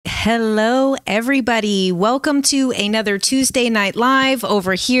Hello, everybody. Welcome to another Tuesday Night Live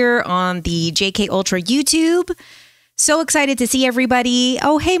over here on the JK Ultra YouTube. So excited to see everybody.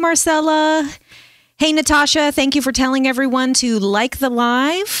 Oh, hey, Marcella. Hey, Natasha. Thank you for telling everyone to like the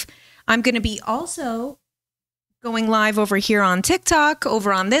live. I'm going to be also going live over here on TikTok,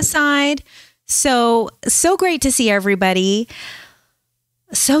 over on this side. So great to see everybody.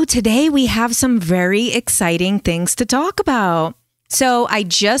 So today we have some very exciting things to talk about. So I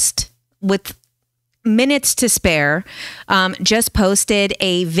just, with minutes to spare, just posted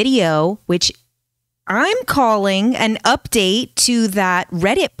a video, which I'm calling an update to that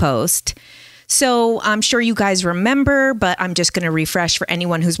Reddit post. So I'm sure you guys remember, but I'm just going to refresh for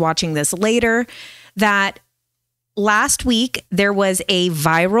anyone who's watching this later, that last week there was a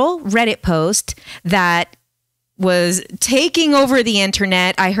viral Reddit post that was taking over the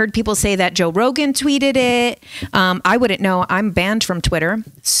internet. I heard people say that Joe Rogan tweeted it. I wouldn't know. I'm banned from Twitter.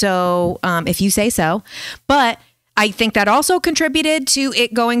 So if you say so. But I think that also contributed to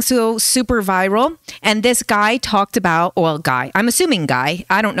it going so super viral. And this guy talked about, well, guy, I'm assuming guy.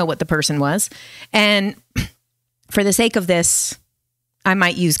 I don't know what the person was. And for the sake of this, I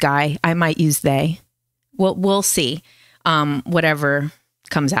might use guy. I might use they. We'll see. Whatever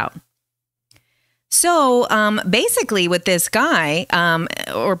comes out. So basically with this guy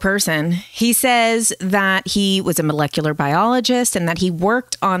or person, he says that he was a molecular biologist and that he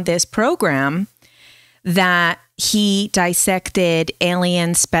worked on this program that he dissected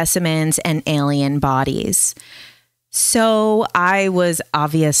alien specimens and alien bodies. So I was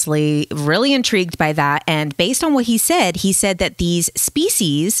obviously really intrigued by that. And based on what he said that these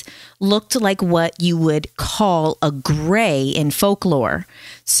species looked like what you would call a gray in folklore.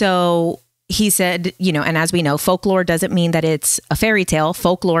 So he said, you know, and as we know, folklore doesn't mean that it's a fairy tale.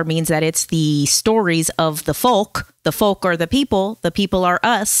 Folklore means that it's the stories of the folk. The folk are the people are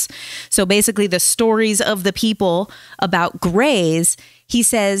us. So basically the stories of the people about grays. He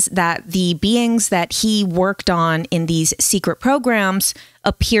says that the beings that he worked on in these secret programs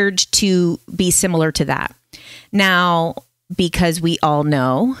appeared to be similar to that. Now, because we all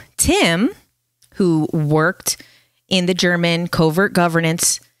know Tim, who worked in the German covert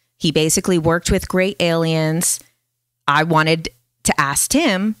governance, he basically worked with gray aliens. I wanted to ask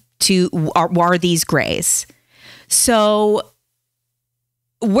Tim are these grays? So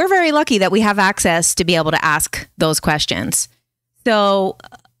we're very lucky that we have access to be able to ask those questions. So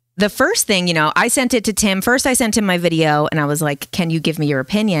the first thing, you know, I sent it to Tim. First, I sent him my video and I was like, can you give me your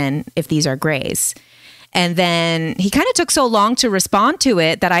opinion if these are grays? And then he kind of took so long to respond to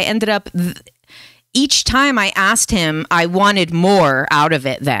it that I ended up... Each time I asked him, I wanted more out of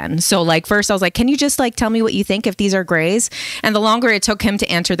it then. So like first I was like, can you just like tell me what you think if these are grays? And the longer it took him to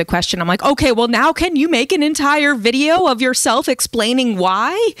answer the question, I'm like, okay, well now can you make an entire video of yourself explaining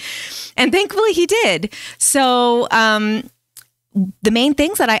why? And thankfully he did. So the main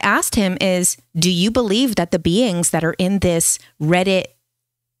things that I asked him is, do you believe that the beings that are in this Reddit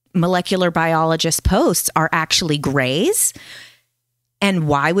molecular biologist posts are actually grays? And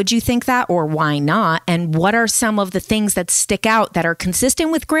why would you think that, or why not? And what are some of the things that stick out that are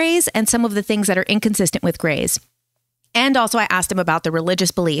consistent with grays and some of the things that are inconsistent with grays? And also I asked him about the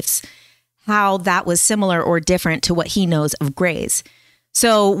religious beliefs, how that was similar or different to what he knows of grays.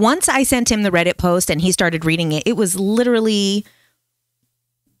 So once I sent him the Reddit post and he started reading it, it was literally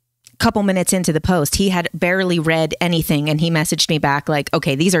a couple minutes into the post. He had barely read anything and he messaged me back like,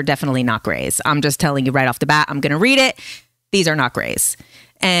 okay, these are definitely not grays. I'm just telling you right off the bat, I'm going to read it. These are not grays.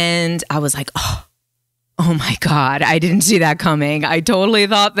 And I was like, oh my God, I didn't see that coming. I totally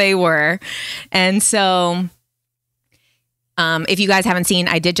thought they were. And so if you guys haven't seen,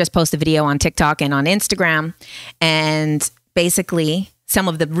 I did just post a video on TikTok and on Instagram. And basically some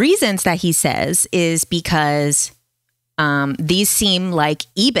of the reasons that he says is because these seem like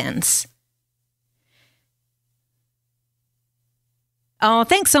ebens. Oh,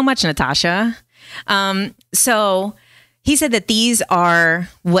 thanks so much, Natasha. So he said that these are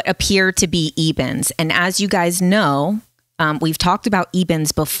what appear to be ebens. And as you guys know, we've talked about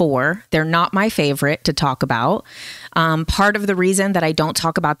ebens before. They're not my favorite to talk about. Part of the reason that I don't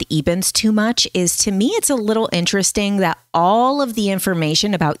talk about the ebens too much is, to me, it's a little interesting that all of the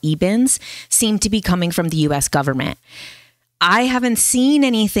information about ebens seem to be coming from the US government. I haven't seen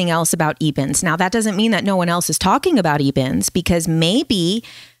anything else about ebens. Now, that doesn't mean that no one else is talking about ebens, because maybe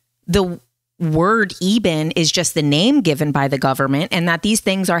the word eben is just the name given by the government, and that these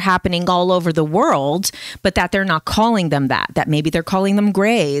things are happening all over the world, but that they're not calling them that maybe they're calling them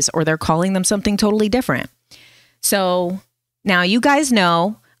grays or they're calling them something totally different. So now you guys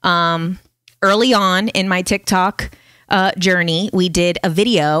know, early on in my TikTok journey, we did a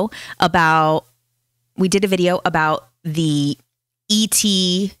video about the ET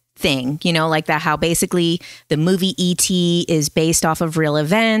thing, you know, like that, how basically the movie ET is based off of real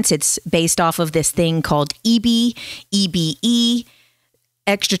events. It's based off of this thing called EBE,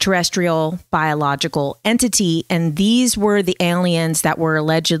 extraterrestrial biological entity. And these were the aliens that were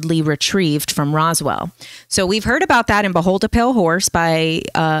allegedly retrieved from Roswell. So we've heard about that in Behold a Pale Horse by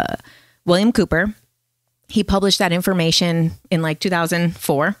William Cooper. He published that information in like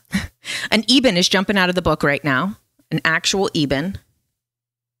 2004. An Eben is jumping out of the book right now, an actual Eben.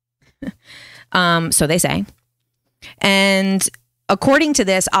 So they say. And according to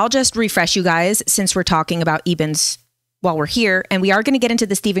this, I'll just refresh you guys since we're talking about Ebens while we're here. And we are going to get into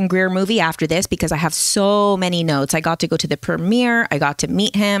the Steven Greer movie after this because I have so many notes. I got to go to the premiere. I got to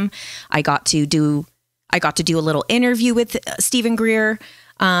meet him. I got to do a little interview with Steven Greer.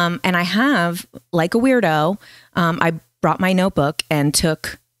 And I have, like a weirdo, I brought my notebook and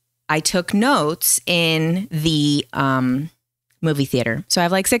I took notes in the movie theater. So I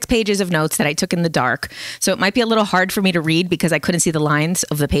have like 6 pages of notes that I took in the dark. So it might be a little hard for me to read because I couldn't see the lines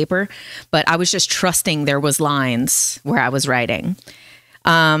of the paper, but I was just trusting there was lines where I was writing.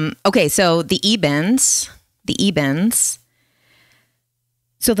 Okay, so the Ebens.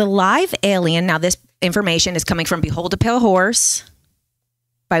 So the live alien, now this information is coming from Behold a Pale Horse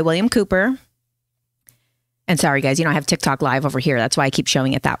by William Cooper. And sorry, guys, I have TikTok live over here. That's why I keep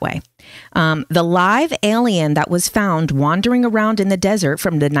showing it that way. The live alien that was found wandering around in the desert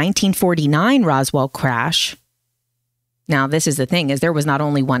from the 1949 Roswell crash. Now, this is the thing, is there was not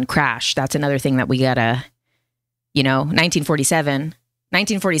only one crash. That's another thing that we gotta, 1947.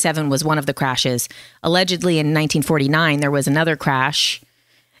 1947 was one of the crashes. Allegedly in 1949, there was another crash,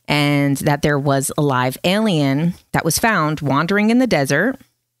 and that there was a live alien that was found wandering in the desert.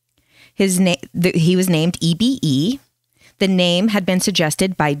 He was named EBE. The name had been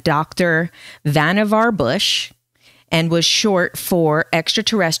suggested by Dr. Vannevar Bush and was short for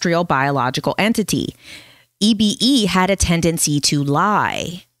extraterrestrial biological entity. EBE had a tendency to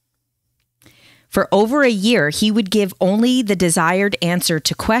lie. For over a year, he would give only the desired answer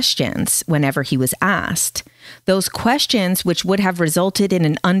to questions whenever he was asked. Those questions which would have resulted in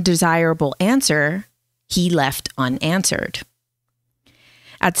an undesirable answer, he left unanswered.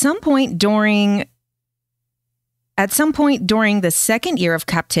 At some point during the second year of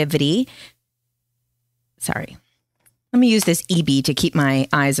captivity, sorry, let me use this EB to keep my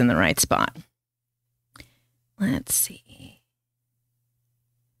eyes in the right spot. Let's see.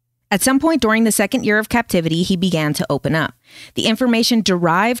 At some point during the second year of captivity, he began to open up. The information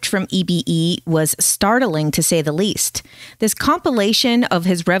derived from EBE was startling, to say the least. This compilation of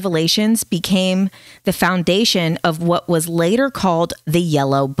his revelations became the foundation of what was later called the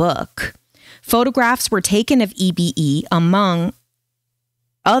Yellow Book. Photographs were taken of EBE. Among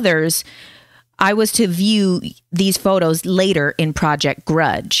others, I was to view these photos later in Project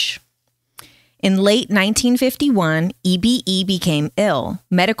Grudge. In late 1951, EBE became ill.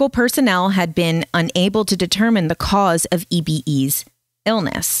 Medical personnel had been unable to determine the cause of EBE's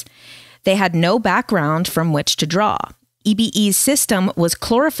illness. They had no background from which to draw. EBE's system was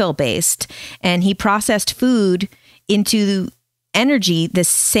chlorophyll-based, and he processed food into energy the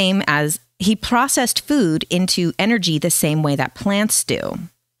same way that plants do.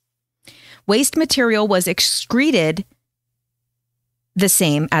 Waste material was excreted the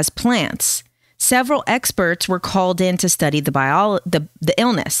same as plants. Several experts were called in to study the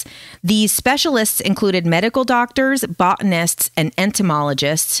illness. These specialists included medical doctors, botanists, and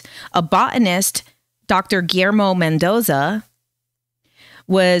entomologists. A botanist, Dr. Guillermo Mendoza,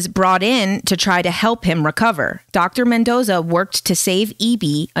 was brought in to try to help him recover. Dr. Mendoza worked to save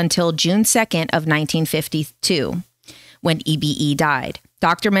EB until June 2nd of 1952, when EBE died.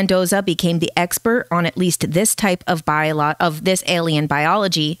 Dr. Mendoza became the expert on at least this type of this alien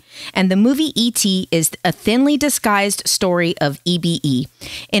biology, and the movie E.T. is a thinly disguised story of EBE.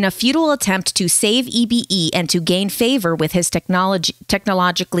 In a futile attempt to save EBE and to gain favor with his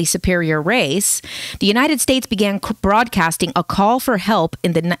technologically superior race, the United States began broadcasting a call for help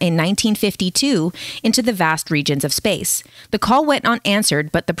in 1952 into the vast regions of space. The call went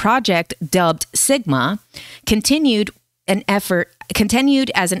unanswered, but the project, dubbed Sigma, continued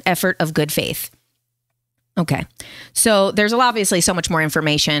as an effort of good faith. Okay, so there's obviously so much more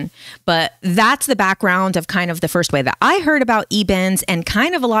information, but that's the background of kind of the first way that I heard about Ebens, and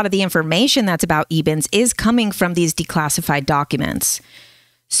kind of a lot of the information that's about Ebens is coming from these declassified documents.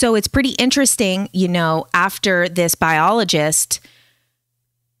 So it's pretty interesting, after this biologist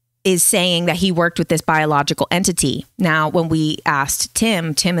is saying that he worked with this biological entity. Now, when we asked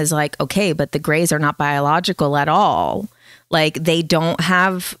Tim is like, okay, but the Greys are not biological at all. Like, they don't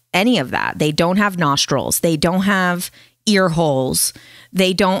have any of that. They don't have nostrils. They don't have ear holes.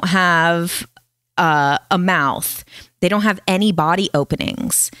 They don't have a mouth. They don't have any body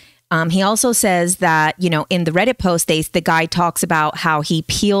openings. He also says that, you know, in the Reddit post, the guy talks about how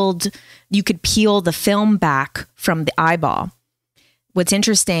you could peel the film back from the eyeball. What's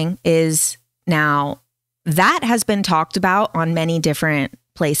interesting is now that has been talked about on many different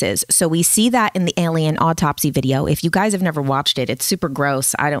places. So we see that in the alien autopsy video. If you guys have never watched it, it's super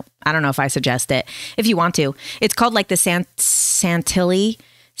gross. I don't know if I suggest it. If you want to, it's called like the Santilli.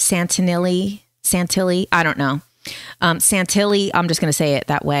 I don't know. Santilli. I'm just going to say it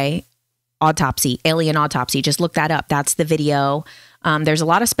that way. Autopsy, alien autopsy. Just look that up. That's the video. There's a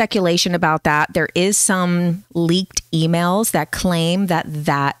lot of speculation about that. There is some leaked emails that claim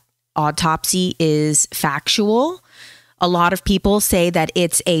that autopsy is factual. A lot of people say that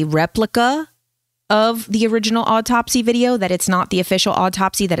it's a replica of the original autopsy video, that it's not the official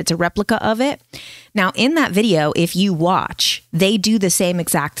autopsy, that it's a replica of it. Now, in that video, if you watch, they do the same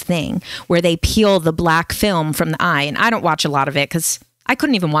exact thing where they peel the black film from the eye. And I don't watch a lot of it because I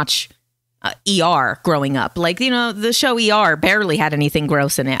couldn't even watch ER growing up. Like, you know, the show ER barely had anything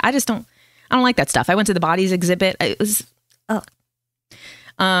gross in it. I don't like that stuff. I went to the bodies exhibit. It was, no,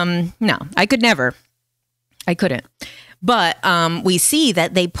 I couldn't. But we see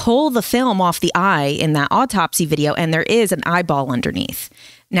that they pull the film off the eye in that autopsy video, and there is an eyeball underneath.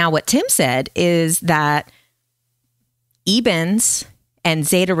 Now, what Tim said is that Ebens and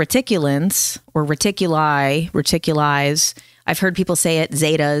zeta reticulans, or reticulize, I've heard people say it,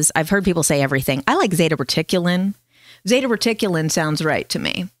 zetas. I've heard people say everything. I like zeta reticulan. Zeta reticulan sounds right to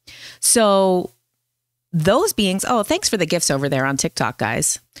me. So those beings, oh, thanks for the gifts over there on TikTok,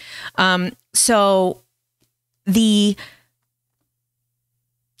 guys. So the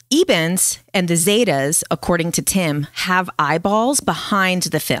Ebens and the zetas, according to Tim, have eyeballs behind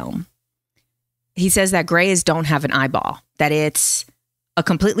the film. He says that Greys don't have an eyeball, that it's a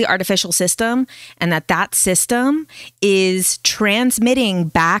completely artificial system, and that system is transmitting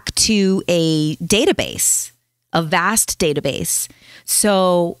back to a database, a vast database.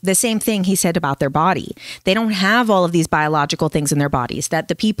 So the same thing he said about their body. They don't have all of these biological things in their bodies, that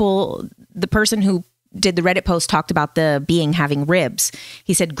the person who did the Reddit post talked about the being having ribs.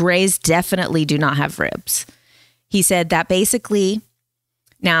 He said Greys definitely do not have ribs. He said that basically,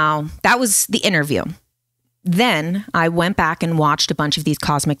 now that was the interview. Then I went back and watched a bunch of these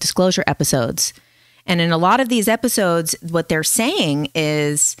cosmic disclosure episodes. And in a lot of these episodes, what they're saying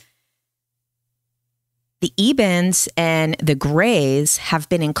is the Ebens and the Greys have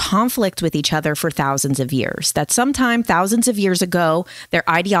been in conflict with each other for thousands of years. That sometime thousands of years ago, their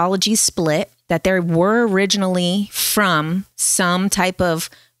ideologies split, that they were originally from some type of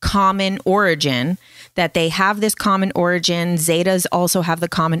common origin, that they have this common origin. Zetas also have the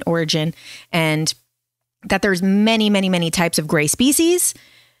common origin, and that there's many, many, many types of Grey species,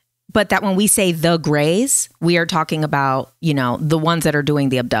 but that when we say the Greys, we are talking about, you know, the ones that are doing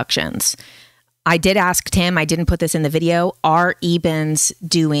the abductions. I did ask Tim, I didn't put this in the video, are Ebens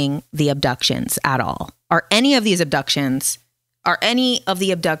doing the abductions at all? Are any of the abductions Eben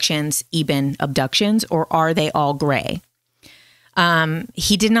abductions, or are they all Grey?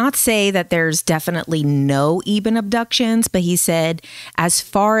 He did not say that there's definitely no Eben abductions, but he said as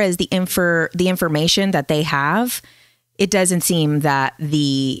far as the information that they have, it doesn't seem that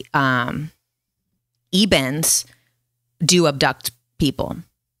the Ebens do abduct people.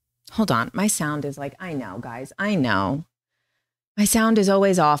 Hold on. My sound is like, I know, guys. I know. My sound is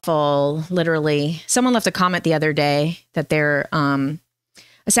always awful, literally. Someone left a comment the other day that they're a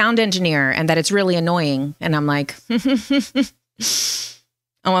sound engineer and that it's really annoying. And I'm like, oh,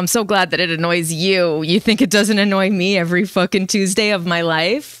 I'm so glad that it annoys you. You think it doesn't annoy me every fucking Tuesday of my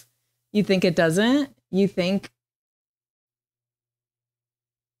life? You think it doesn't? You think?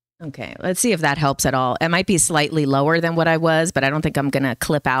 Okay, let's see if that helps at all. It might be slightly lower than what I was, but I don't think I'm going to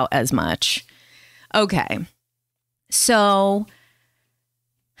clip out as much. Okay, so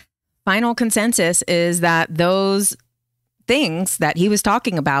final consensus is that those things that he was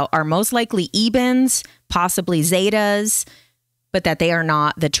talking about are most likely Ebens, possibly Zetas, but that they are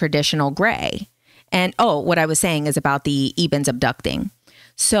not the traditional Grey. And what I was saying is about the Ebens abducting.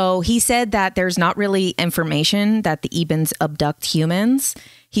 So he said that there's not really information that the Ebens abduct humans.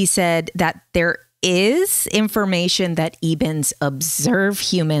 He said that there is information that Ebens observe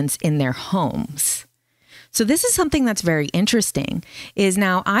humans in their homes. So this is something that's very interesting is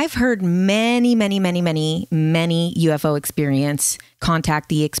now I've heard many UFO experience,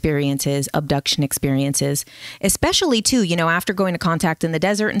 contactee experiences, abduction experiences, especially too, you know, after going to Contact in the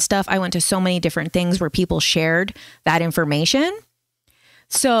Desert and stuff, I went to so many different things where people shared that information.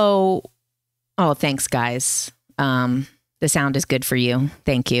 So, oh, thanks guys. The sound is good for you.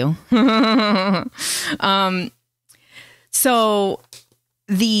 Thank you. So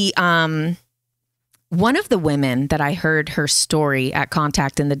the, one of the women that I heard her story at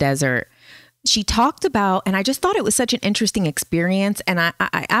Contact in the Desert, she talked about, and I just thought it was such an interesting experience. And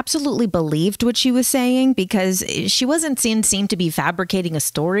I absolutely believed what she was saying because she wasn't seemed to be fabricating a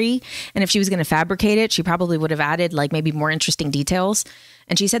story. And if she was going to fabricate it, she probably would have added like maybe more interesting details.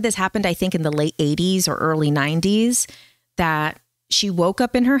 And she said this happened, I think, in the late 80s or early 90s, that she woke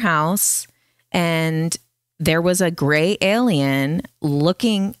up in her house and there was a gray alien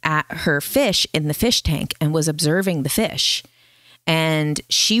looking at her fish in the fish tank and was observing the fish. And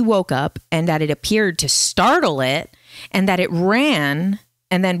she woke up and that it appeared to startle it and that it ran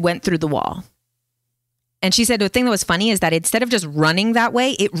and then went through the wall. And she said the thing that was funny is that instead of just running that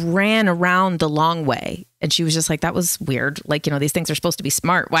way, it ran around the long way. And she was just like, that was weird. Like, you know, these things are supposed to be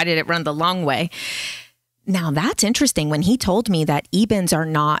smart. Why did it run the long way? Now that's interesting. When he told me that Ebens are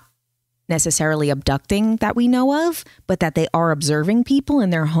not necessarily abducting that we know of, but that they are observing people in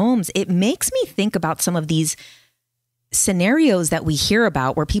their homes, it makes me think about some of these scenarios that we hear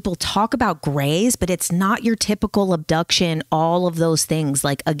about where people talk about grays, but it's not your typical abduction, all of those things,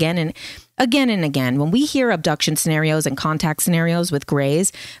 like again and again. When we hear abduction scenarios and contact scenarios with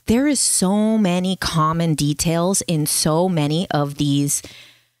grays, there is so many common details in so many of these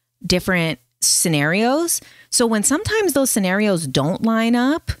different scenarios. So when sometimes those scenarios don't line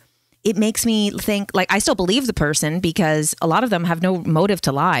up, it makes me think, like, I still believe the person because a lot of them have no motive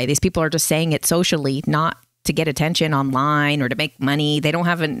to lie. These people are just saying it socially, not to get attention online or to make money. They don't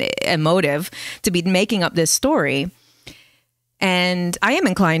have a motive to be making up this story. And I am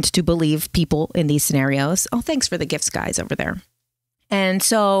inclined to believe people in these scenarios. Oh, thanks for the gifts, guys, over there. And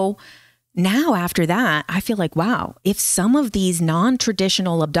so now after that, I feel like, wow, if some of these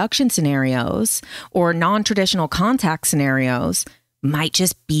non-traditional abduction scenarios or non-traditional contact scenarios might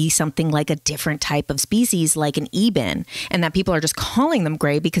just be something like a different type of species, like an Eben, and that people are just calling them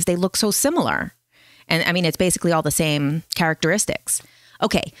gray because they look so similar. And I mean, it's basically all the same characteristics.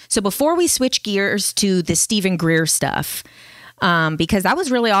 Okay, so before we switch gears to the Steven Greer stuff, because that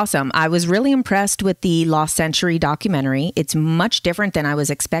was really awesome. I was really impressed with the Lost Century documentary. It's much different than I was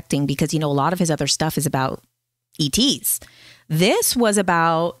expecting because, you know, a lot of his other stuff is about ETs. This was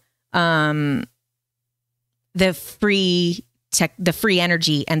about the free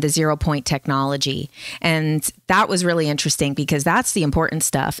energy and the 0 point technology. And that was really interesting because that's the important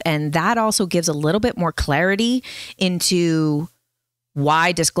stuff. And that also gives a little bit more clarity into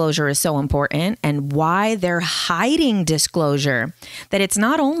why disclosure is so important and why they're hiding disclosure. That it's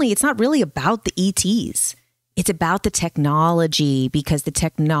not really about the ETs. It's about the technology, because the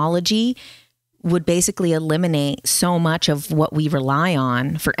technology would basically eliminate so much of what we rely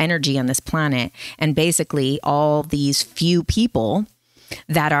on for energy on this planet. And basically all these few people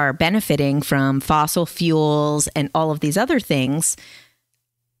that are benefiting from fossil fuels and all of these other things,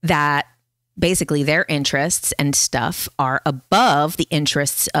 that basically their interests and stuff are above the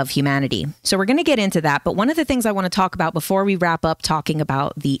interests of humanity. So we're going to get into that. But one of the things I want to talk about before we wrap up talking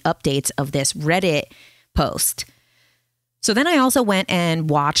about the updates of this Reddit post. So then I also went and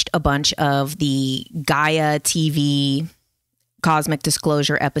watched a bunch of the Gaia TV Cosmic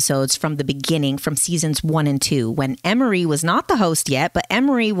Disclosure episodes from the beginning, from seasons 1 and 2, when Emery was not the host yet, but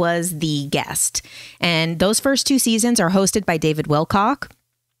Emery was the guest. And those first 2 seasons are hosted by David Wilcock.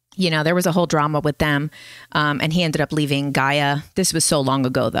 You know, there was a whole drama with them, and he ended up leaving Gaia. This was so long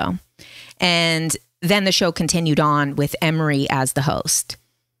ago, though. And then the show continued on with Emery as the host.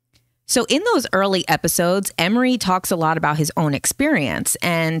 So in those early episodes, Emery talks a lot about his own experience,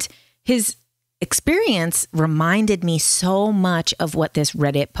 and his experience reminded me so much of what this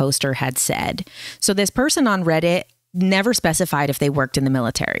Reddit poster had said. So this person on Reddit never specified if they worked in the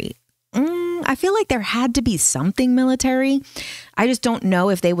military. I feel like there had to be something military. I just don't know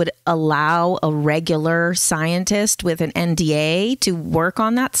if they would allow a regular scientist with an NDA to work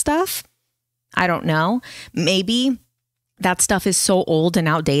on that stuff. I don't know. Maybe that stuff is so old and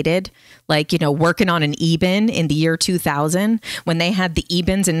outdated, like, you know, working on an Eben in the year 2000 when they had the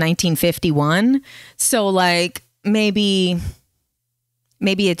Ebens in 1951. So like maybe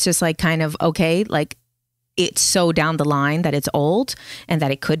it's just like kind of okay, like it's so down the line that it's old and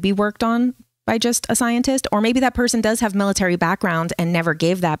that it could be worked on by just a scientist. Or maybe that person does have military background and never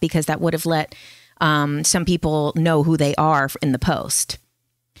gave that because that would have let Some people know who they are in the post.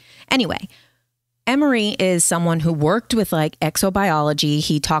 Anyway, Emery is someone who worked with like exobiology.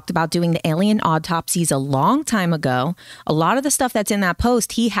 He talked about doing the alien autopsies a long time ago. A lot of the stuff that's in that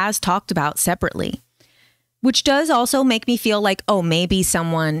post, he has talked about separately, which does also make me feel like, oh, maybe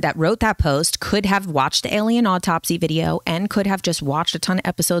someone that wrote that post could have watched the alien autopsy video and could have just watched a ton of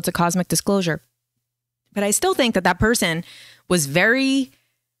episodes of Cosmic Disclosure. But I still think that that person was very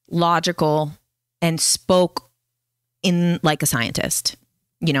logical and spoke in like a scientist.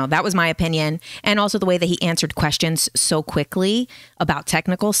 You know, that was my opinion. And also the way that he answered questions so quickly about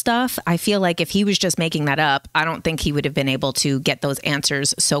technical stuff. I feel like if he was just making that up, I don't think he would have been able to get those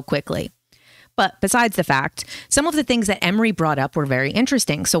answers so quickly. But besides the fact, some of the things that Emery brought up were very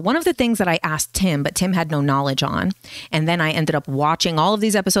interesting. So one of the things that I asked Tim, but Tim had no knowledge on, and then I ended up watching all of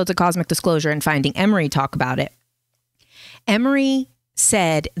these episodes of Cosmic Disclosure and finding Emery talk about it. Emery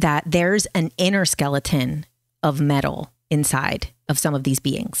said that there's an inner skeleton of metal inside of some of these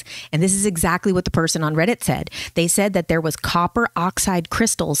beings. And this is exactly what the person on Reddit said. They said that there was copper oxide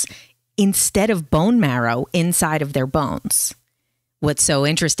crystals instead of bone marrow inside of their bones. What's so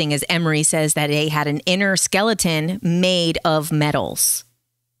interesting is Emery says that they had an inner skeleton made of metals.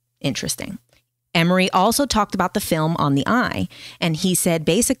 Interesting. Emery also talked about the film on the eye. And he said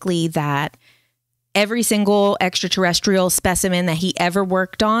basically that every single extraterrestrial specimen that he ever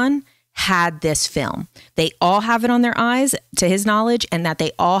worked on had this film. They all have it on their eyes, to his knowledge, and that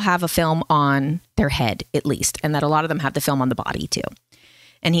they all have a film on their head, at least, and that a lot of them have the film on the body, too.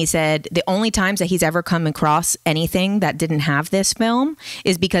 And he said the only times that he's ever come across anything that didn't have this film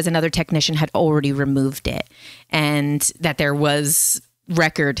is because another technician had already removed it, and that there was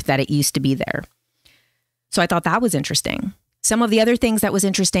record that it used to be there. So I thought that was interesting. Some of the other things that was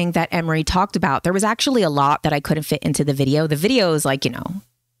interesting that Emery talked about, there was actually a lot that I couldn't fit into the video. The video is like,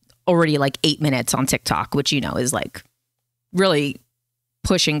 already like 8 minutes on TikTok, which, is like really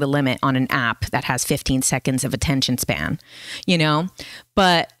pushing the limit on an app that has 15 seconds of attention span,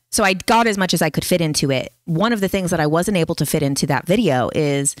 But so I got as much as I could fit into it. One of the things that I wasn't able to fit into that video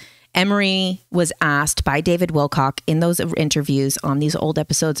is Emery was asked by David Wilcock in those interviews on these old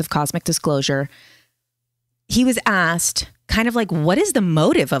episodes of Cosmic Disclosure. He was asked kind of like, what is the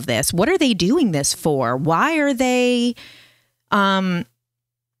motive of this? What are they doing this for? Why are they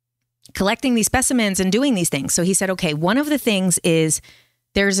collecting these specimens and doing these things? So he said, okay, one of the things is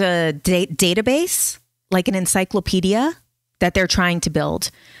there's a database, like an encyclopedia that they're trying to build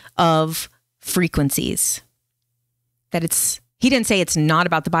of frequencies. He didn't say it's not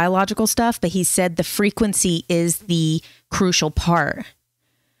about the biological stuff, but he said the frequency is the crucial part.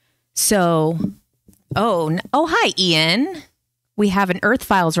 So, hi, Ian. We have an Earth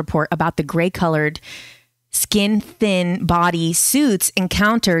Files report about the gray-colored skin-thin body suits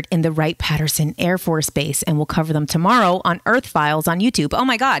encountered in the Wright-Patterson Air Force Base, and we'll cover them tomorrow on Earth Files on YouTube. Oh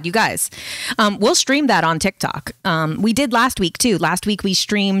my God, you guys. We'll stream that on TikTok. We did last week too. Last week we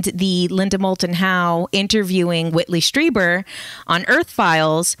streamed the Linda Moulton Howe interviewing Whitley Strieber on Earth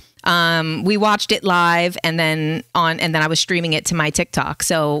Files. We watched it live and then I was streaming it to my TikTok.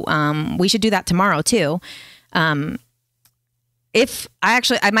 So we should do that tomorrow too. I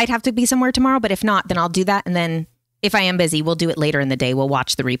might have to be somewhere tomorrow, but if not, then I'll do that. And then if I am busy, we'll do it later in the day. We'll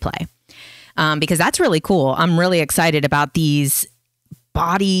watch the replay because that's really cool. I'm really excited about these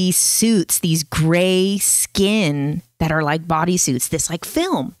body suits, these gray skin that are like body suits, this like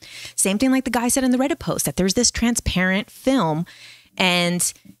film. Same thing like the guy said in the Reddit post, that there's this transparent film,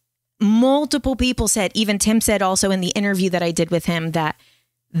 and multiple people said, even Tim said also in the interview that I did with him, that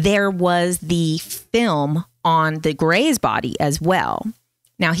there was the film on the gray's body as well.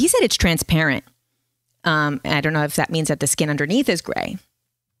 Now, he said it's transparent. I don't know if that means that the skin underneath is gray,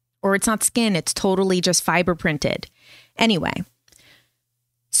 or it's not skin, it's totally just fiber printed. Anyway,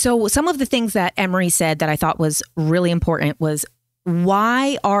 so some of the things that Emery said that I thought was really important was,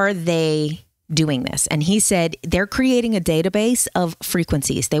 why are they doing this? And he said they're creating a database of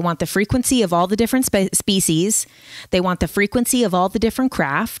frequencies. They want the frequency of all the different species. They want the frequency of all the different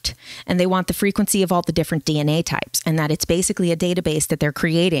craft, and they want the frequency of all the different DNA types, and that it's basically a database that they're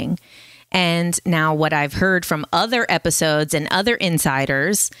creating. And now what I've heard from other episodes and other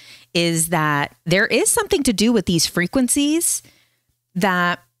insiders is that there is something to do with these frequencies,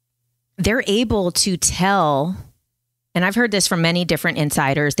 that they're able to tell. And I've heard this from many different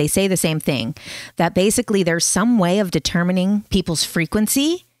insiders. They say the same thing, that basically there's some way of determining people's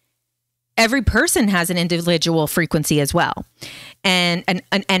frequency. Every person has an individual frequency as well, and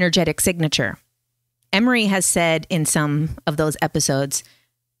an energetic signature. Emery has said in some of those episodes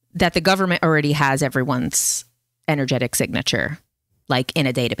that the government already has everyone's energetic signature. like in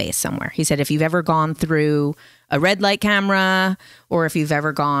a database somewhere. He said, if you've ever gone through a red light camera, or if you've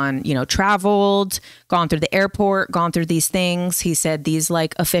ever gone, you know, traveled, gone through the airport, gone through these things, he said these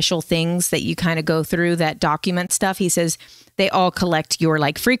like official things that you kind of go through that document stuff, he says they all collect your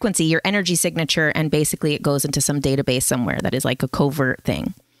like frequency, your energy signature, and basically it goes into some database somewhere that is like a covert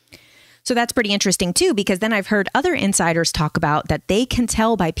thing. So that's pretty interesting too, because then I've heard other insiders talk about that they can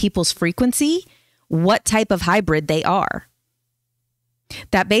tell by people's frequency what type of hybrid they are.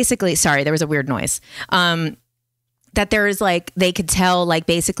 That basically, sorry, there was a weird noise. That there is like, they could tell like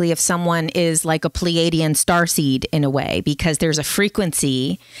basically if someone is like a Pleiadian starseed in a way, because there's a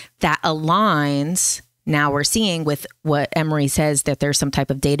frequency that aligns, now we're seeing with what Emery says, that there's some type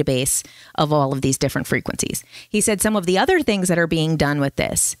of database of all of these different frequencies. He said some of the other things that are being done with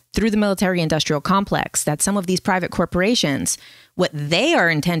this through the military industrial complex, that some of these private corporations, what they are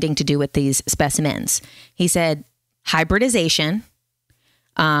intending to do with these specimens, he said hybridization,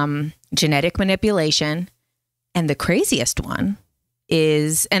 genetic manipulation, and the craziest one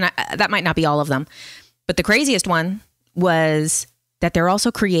is, and that might not be all of them, but the craziest one was that they're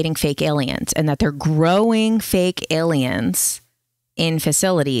also creating fake aliens, and that they're growing fake aliens in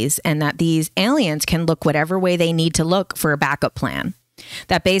facilities, and that these aliens can look whatever way they need to look for a backup plan.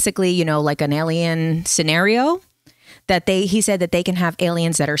 That basically, you know, like an alien scenario, that he said that they can have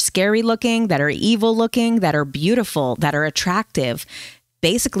aliens that are scary looking, that are evil looking, that are beautiful, that are attractive,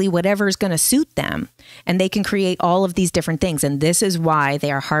 basically whatever is going to suit them. And they can create all of these different things. And this is why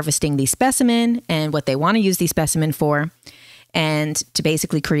they are harvesting these specimen and what they want to use these specimen for, and to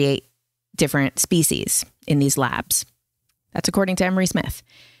basically create different species in these labs. That's according to Emery Smith.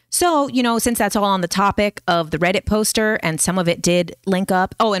 So, you know, since that's all on the topic of the Reddit poster, and some of it did link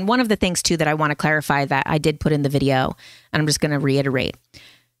up. Oh, and one of the things too that I want to clarify that I did put in the video, and I'm just going to reiterate.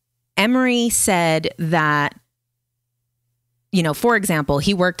 Emery said that, you know, for example,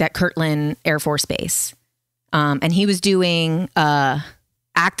 he worked at Kirtland Air Force Base, and he was doing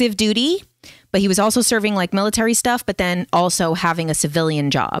active duty, but he was also serving like military stuff, but then also having a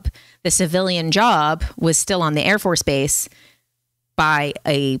civilian job. The civilian job was still on the Air Force Base by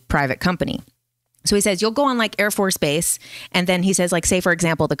a private company. So he says, you'll go on like Air Force Base, and then he says, like, say, for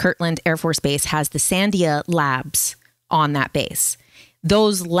example, the Kirtland Air Force Base has the Sandia labs on that base.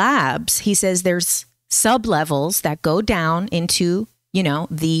 Those labs, he says, there's sub-levels that go down into, you know,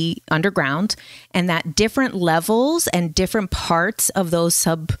 the underground, and that different levels and different parts of those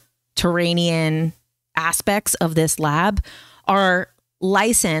subterranean aspects of this lab are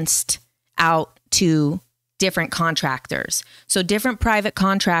licensed out to different contractors. So different private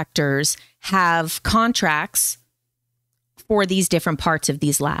contractors have contracts for these different parts of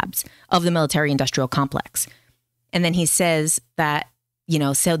these labs of the military industrial complex. And then he says that, you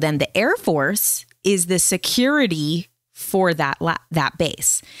know, so then the Air Force is the security for that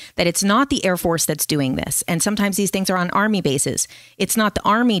base, that it's not the Air Force that's doing this. And sometimes these things are on Army bases. It's not the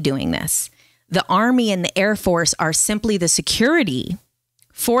Army doing this. The Army and the Air Force are simply the security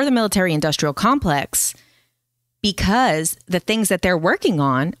for the military industrial complex, because the things that they're working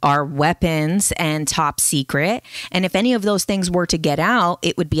on are weapons and top secret. And if any of those things were to get out,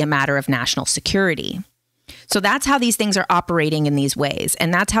 it would be a matter of national security. So that's how these things are operating in these ways.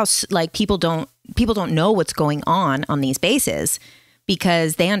 And that's how, like, people don't know what's going on these bases,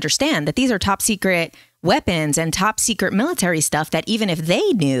 because they understand that these are top secret weapons and top secret military stuff that even if they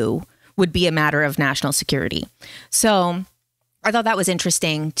knew would be a matter of national security. So I thought that was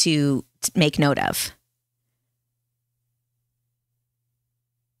interesting to make note of.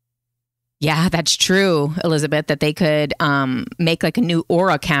 Yeah, that's true, Elizabeth, that they could make like a new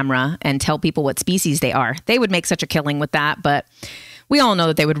aura camera and tell people what species they are. They would make such a killing with that, but we all know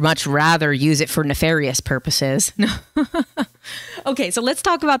that they would much rather use it for nefarious purposes. Okay, so let's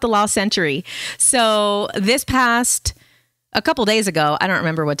talk about the lost century. So this past, a couple days ago, I don't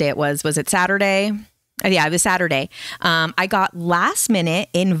remember what day it was. Was it Saturday? Yeah, it was Saturday. I got last minute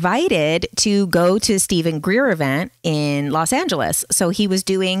invited to go to Steven Greer event in Los Angeles. So he was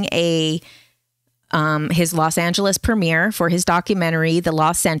doing his Los Angeles premiere for his documentary, The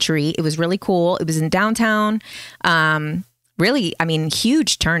Lost Century. It was really cool. It was in downtown. Really, I mean,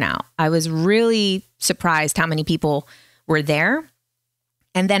 huge turnout. I was really surprised how many people were there.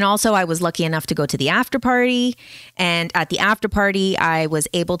 And then also I was lucky enough to go to the after party. And at the after party, I was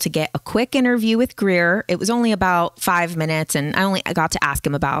able to get a quick interview with Greer. It was only about 5 minutes, and I got to ask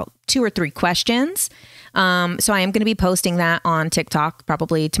him about 2 or 3 questions. So I am going to be posting that on TikTok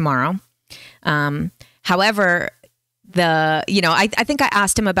probably tomorrow. However, I think I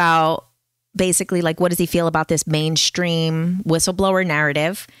asked him about basically like, what does he feel about this mainstream whistleblower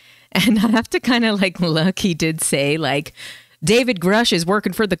narrative? And I have to kind of like look, he did say like, David Grush is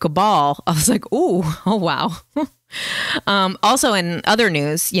working for the cabal. I was like, ooh, oh, wow. Also in other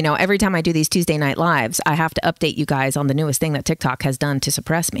news, you know, every time I do these Tuesday night lives, I have to update you guys on the newest thing that TikTok has done to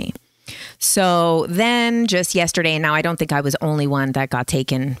suppress me. So then just yesterday, and now I don't think I was the only one that got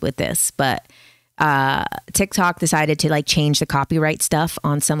taken with this, but TikTok decided to like change the copyright stuff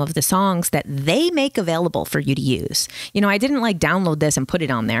on some of the songs that they make available for you to use. You know, I didn't like download this and put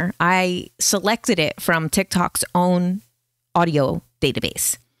it on there. I selected it from TikTok's own audio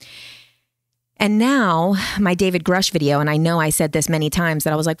database. And now my David Grush video, and I know I said this many times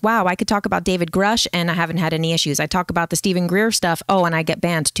that I was like, wow, I could talk about David Grush and I haven't had any issues. I talk about the Steven Greer stuff. Oh, and I get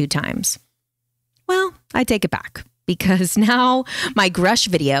banned 2 times. Well, I take it back because now my Grush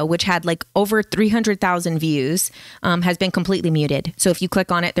video, which had like over 300,000 views, has been completely muted. So if you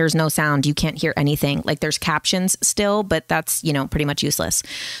click on it, there's no sound. You can't hear anything. Like there's captions still, but that's, you know, pretty much useless.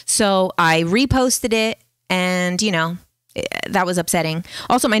 So I reposted it and, you know, that was upsetting.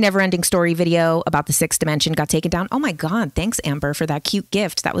 Also, my never ending story video about the 6th dimension got taken down. Oh my God. Thanks, Amber, for that cute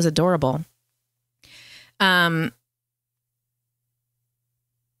gift. That was adorable. Sorry,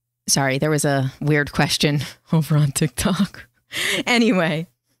 there was a weird question over on TikTok. Anyway,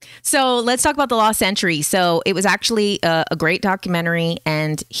 so let's talk about The Lost Century. So it was actually a great documentary.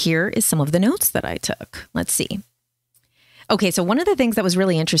 And here is some of the notes that I took. Let's see. Okay, so one of the things that was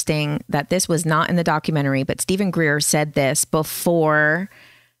really interesting that this was not in the documentary, but Steven Greer said this before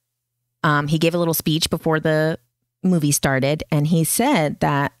he gave a little speech before the movie started. And he said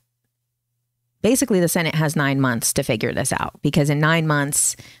that basically the Senate has 9 months to figure this out because in 9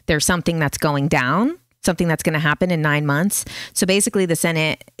 months, there's something that's going down, something that's going to happen in 9 months. So basically the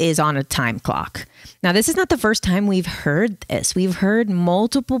Senate is on a time clock. Now, this is not the first time we've heard this. We've heard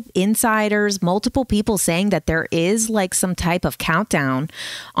multiple insiders, multiple people saying that there is like some type of countdown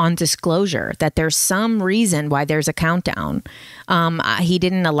on disclosure, that there's some reason why there's a countdown. He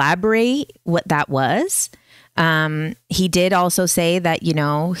didn't elaborate what that was. He did also say that, you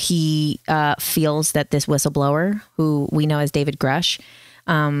know, he feels that this whistleblower, who we know as David Grush,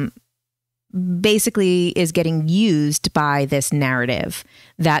 basically is getting used by this narrative,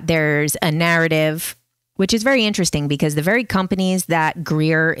 that there's a narrative, which is very interesting because the very companies that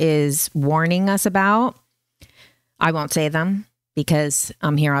Greer is warning us about, I won't say them because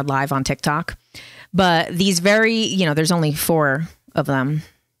I'm here on live on TikTok, but these very, you know, there's only 4 of them.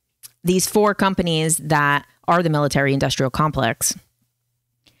 These 4 companies that are the military industrial complex,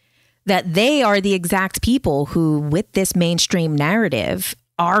 that they are the exact people who, with this mainstream narrative,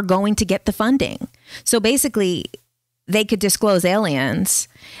 are going to get the funding. So basically, they could disclose aliens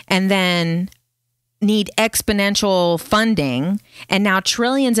and then need exponential funding. And now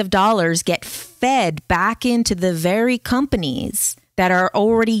trillions of dollars get fed back into the very companies that are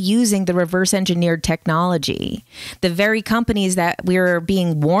already using the reverse engineered technology. The very companies that we're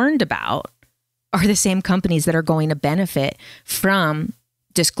being warned about are the same companies that are going to benefit from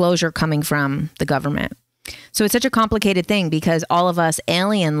disclosure coming from the government. So it's such a complicated thing because all of us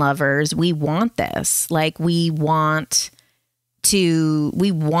alien lovers, we want this. Like we want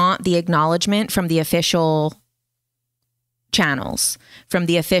the acknowledgement from the official channels, from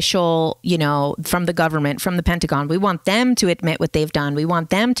the official, you know, from the government, from the Pentagon. We want them to admit what they've done. We want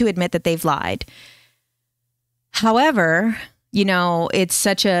them to admit that they've lied. However, you know, it's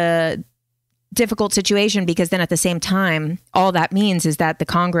such a difficult situation because then at the same time, all that means is that the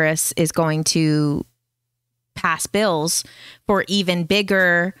Congress is going to pass bills for even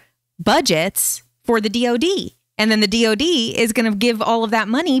bigger budgets for the DOD. And then the DOD is going to give all of that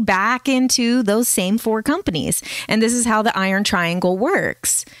money back into those same 4 companies. And this is how the Iron Triangle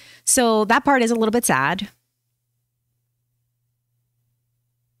works. So that part is a little bit sad.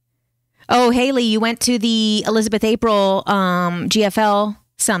 Oh, Haley, you went to the Elizabeth April GFL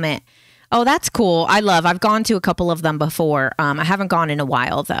summit. Oh, that's cool. I've gone to a couple of them before. I haven't gone in a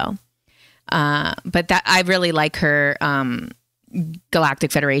while, though. But that I really like her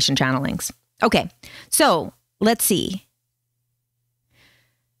Galactic Federation channelings. Okay, so let's see.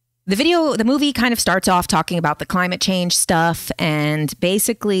 The movie kind of starts off talking about the climate change stuff and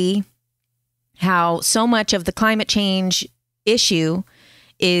basically how so much of the climate change issue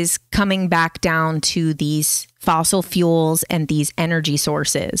is coming back down to these fossil fuels and these energy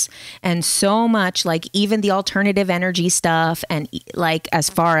sources. And so much, like even the alternative energy stuff and like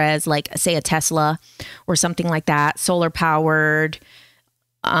as far as like say a Tesla or something like that, solar powered,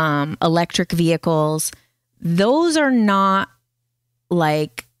 electric vehicles, those are not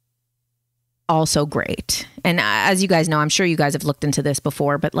like also great. And as you guys know, I'm sure you guys have looked into this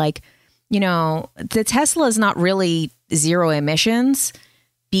before, but like, you know, the Tesla is not really zero emissions.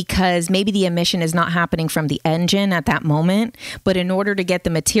 because maybe the emission is not happening from the engine at that moment. But in order to get the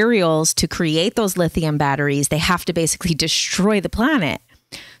materials to create those lithium batteries, they have to basically destroy the planet.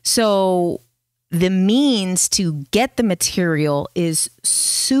 So the means to get the material is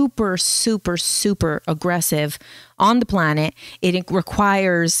super, super, super aggressive on the planet. It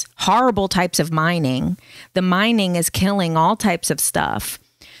requires horrible types of mining. The mining is killing all types of stuff.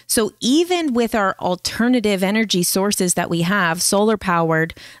 So even with our alternative energy sources that we have, solar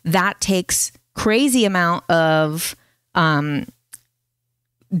powered, that takes crazy amount of mining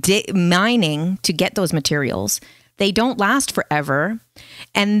to get those materials. They don't last forever.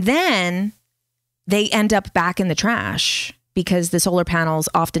 And then they end up back in the trash because the solar panels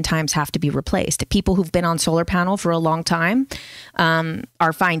oftentimes have to be replaced. People who've been on solar panel for a long time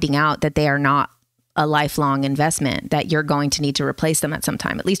are finding out that they are not a lifelong investment, that you're going to need to replace them at some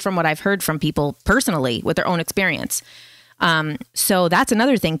time, at least from what I've heard from people personally with their own experience. So that's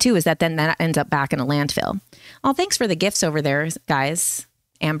another thing too, is that then that ends up back in a landfill. Oh, thanks for the gifts over there, guys,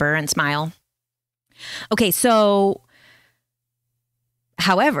 Amber and Smile. Okay, so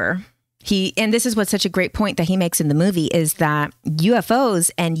however, and this is what's such a great point that he makes in the movie, is that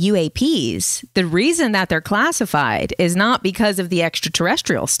UFOs and UAPs, the reason that they're classified is not because of the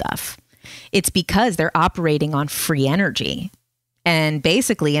extraterrestrial stuff. It's because they're operating on free energy. And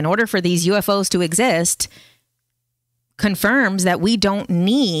basically, in order for these UFOs to exist, confirms that we don't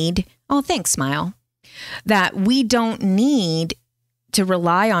need, oh, thanks, Smile, that we don't need to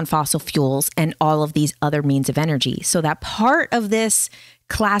rely on fossil fuels and all of these other means of energy. So that part of this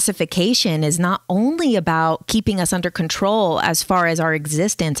classification is not only about keeping us under control as far as our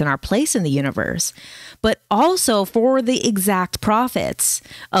existence and our place in the universe, but also for the exact profits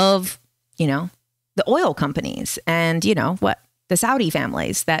of, the oil companies and, the Saudi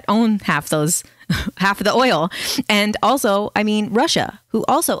families that own half of the oil. And also, Russia, who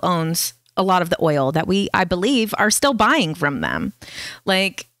also owns a lot of the oil that I believe, are still buying from them.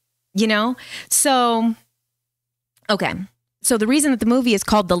 So, okay. So the reason that the movie is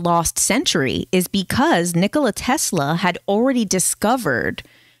called The Lost Century is because Nikola Tesla had already discovered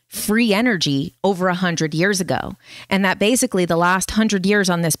free energy over 100 years ago. And that basically the last 100 years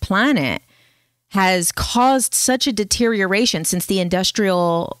on this planet has caused such a deterioration since the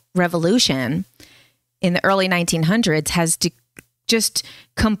Industrial Revolution in the early 1900s has just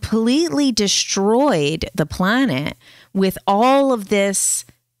completely destroyed the planet with all of this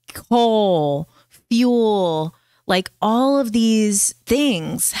coal, fuel, all of these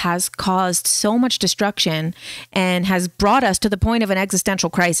things has caused so much destruction and has brought us to the point of an existential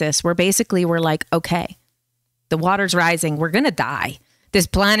crisis where basically we're like, okay, the water's rising. We're going to die. This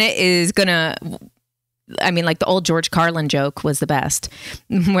planet is going to, the old George Carlin joke was the best,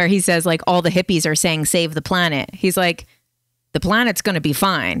 where he says all the hippies are saying, save the planet. He's like, the planet's going to be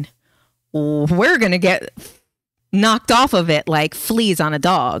fine. We're going to get knocked off of it like fleas on a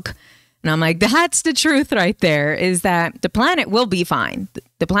dog. And I'm like, that's the truth right there, is that the planet will be fine.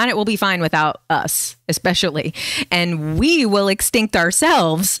 The planet will be fine without us, especially. And we will extinct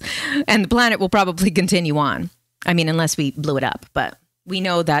ourselves and the planet will probably continue on. Unless we blew it up. But we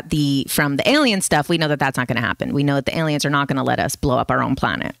know that from the alien stuff, we know that that's not going to happen. We know that the aliens are not going to let us blow up our own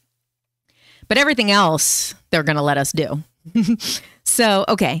planet. But everything else, they're going to let us do. So,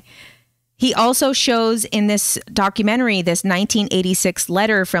 okay. He also shows in this documentary this 1986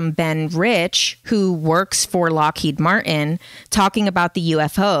 letter from Ben Rich, who works for Lockheed Martin, talking about the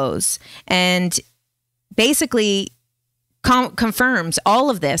UFOs. And basically confirms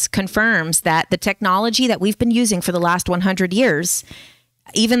all of this, confirms that the technology that we've been using for the last 100 years,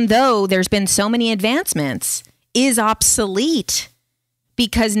 even though there's been so many advancements, is obsolete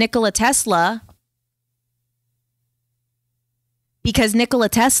because Nikola Tesla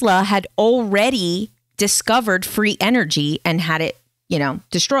had already discovered free energy and had it,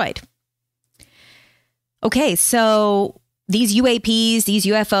 destroyed. Okay, so these UAPs, these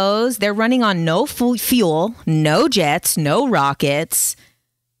UFOs, they're running on no fuel, no jets, no rockets.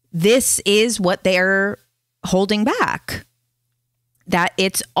 This is what they're holding back. That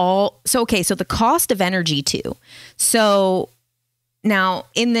it's all, so the cost of energy too. So now,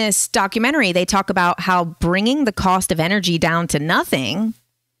 in this documentary, they talk about how bringing the cost of energy down to nothing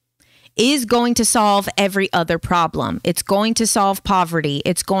is going to solve every other problem. It's going to solve poverty.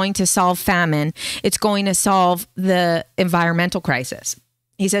 It's going to solve famine. It's going to solve the environmental crisis.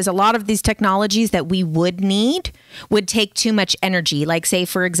 He says a lot of these technologies that we would need would take too much energy. Like, say,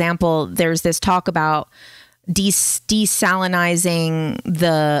 for example, there's this talk about desalinizing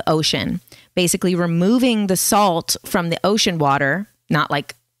the ocean, basically removing the salt from the ocean water, not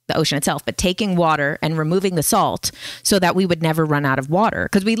like the ocean itself, but taking water and removing the salt so that we would never run out of water.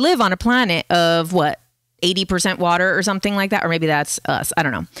 Because we live on a planet of what, 80% water or something like that, or maybe that's us. I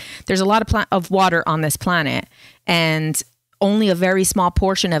don't know. There's a lot of water on this planet, and only a very small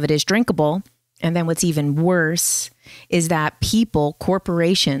portion of it is drinkable. And then what's even worse is that people,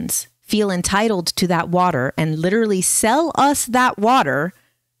 corporations, feel entitled to that water and literally sell us that water.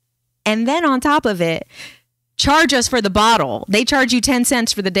 And then on top of it, charge us for the bottle. They charge you 10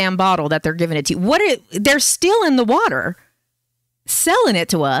 cents for the damn bottle that they're giving it to you. They're still in the water, selling it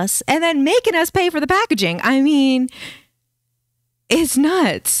to us, and then making us pay for the packaging. I mean, it's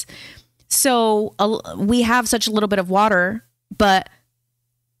nuts. So we have such a little bit of water, but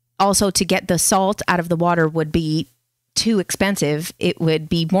also to get the salt out of the water would be too expensive. It would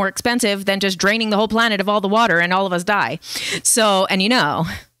be more expensive than just draining the whole planet of all the water and all of us die. So, and you know,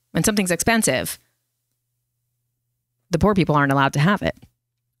 when something's expensive, the poor people aren't allowed to have it.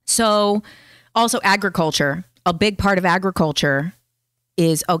 So also agriculture. A big part of agriculture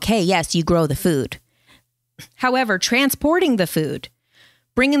is, okay, yes, you grow the food. However, transporting the food,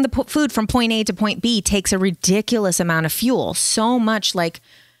 bringing the food from point A to point B takes a ridiculous amount of fuel. So much, like,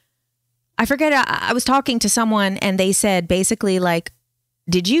 I forget, I was talking to someone and they said basically, like,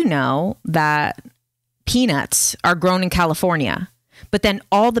 did you know that peanuts are grown in California, but then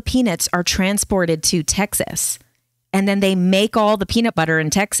all the peanuts are transported to Texas, and then they make all the peanut butter in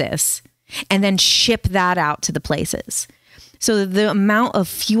Texas and then ship that out to the places. So the amount of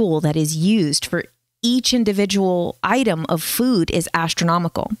fuel that is used for each individual item of food is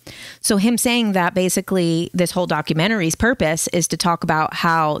astronomical. So him saying that basically this whole documentary's purpose is to talk about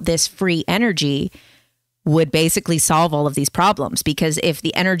how this free energy would basically solve all of these problems, because if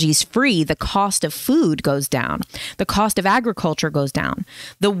the energy is free, the cost of food goes down, the cost of agriculture goes down,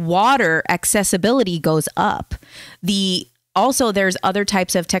 the water accessibility goes up. Also, there's other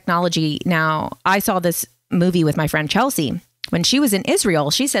types of technology. Now, I saw this movie with my friend Chelsea. When she was in Israel,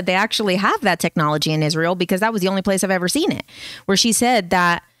 she said they actually have that technology in Israel, because that was the only place I've ever seen it, where she said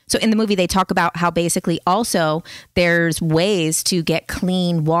that. So in the movie, they talk about how basically also there's ways to get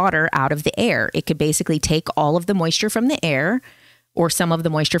clean water out of the air. It could basically take all of the moisture from the air, or some of the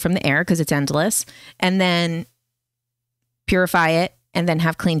moisture from the air, because it's endless, and then purify it, and then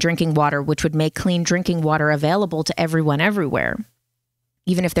have clean drinking water, which would make clean drinking water available to everyone everywhere,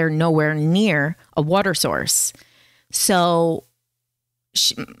 even if they're nowhere near a water source. So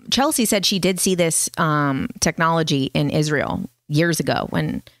Chelsea said she did see this technology in Israel years ago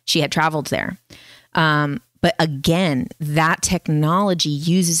when she had traveled there. But again, that technology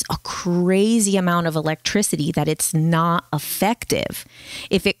uses a crazy amount of electricity that it's not effective.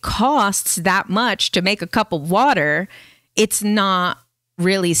 If it costs that much to make a cup of water, it's not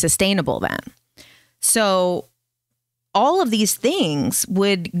really sustainable then. So all of these things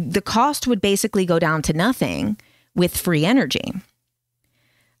the cost would basically go down to nothing with free energy.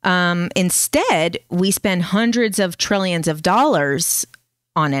 Instead, we spend hundreds of trillions of dollars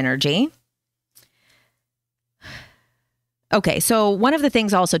on energy. Okay, so one of the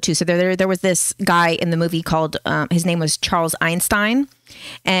things also too, so there was this guy in the movie called, his name was Charles Einstein,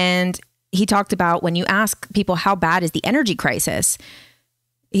 and he talked about when you ask people how bad is the energy crisis,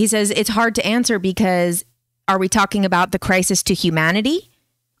 he says it's hard to answer, because are we talking about the crisis to humanity?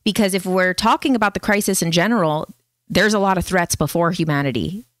 Because if we're talking about the crisis in general, there's a lot of threats before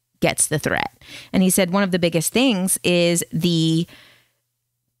humanity gets the threat. And he said one of the biggest things is the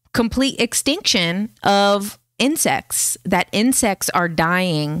complete extinction of insects, that insects are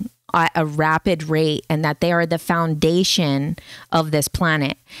dying at a rapid rate, and that they are the foundation of this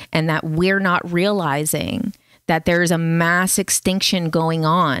planet, and that we're not realizing that there's a mass extinction going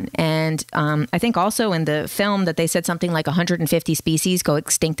on. And I think also in the film that they said something like 150 species go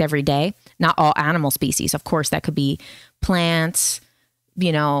extinct every day. Not all animal species. Of course, that could be plants,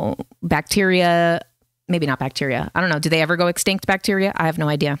 bacteria, maybe not bacteria. I don't know. Do they ever go extinct, bacteria? I have no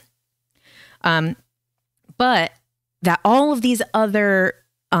idea. But that all of these other,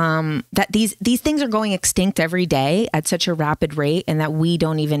 that these things are going extinct every day at such a rapid rate, and that we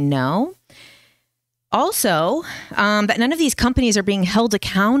don't even know. Also, that none of these companies are being held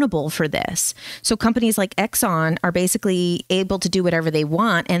accountable for this. So companies like Exxon are basically able to do whatever they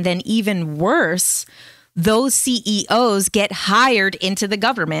want. And then even worse, those CEOs get hired into the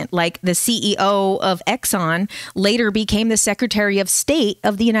government. Like the CEO of Exxon later became the Secretary of State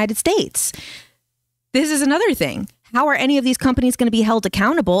of the United States. This is another thing. How are any of these companies going to be held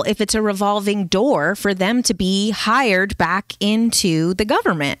accountable if it's a revolving door for them to be hired back into the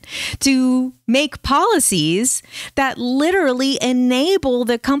government to make policies that literally enable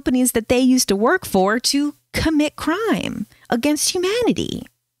the companies that they used to work for to commit crime against humanity?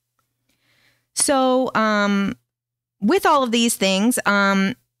 So, with all of these things,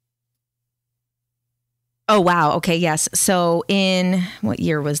 oh, wow. Okay. Yes. So in what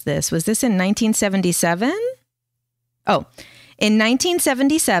year was this? Was this in 1977? Oh, in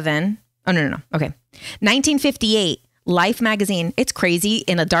 1977. Oh, no. Okay. 1958, Life magazine. It's crazy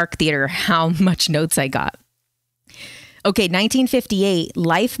in a dark theater how much notes I got. Okay. 1958,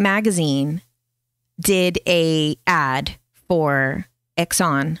 Life magazine did a ad for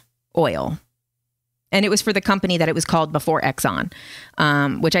Exxon oil. And it was for the company that it was called before Exxon,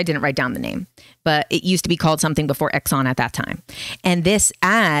 which I didn't write down the name, but it used to be called something before Exxon at that time. And this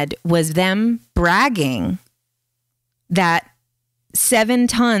ad was them bragging that 7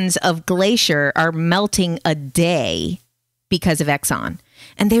 tons of glacier are melting a day because of Exxon.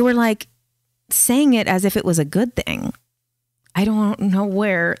 And they were like saying it as if it was a good thing. I don't know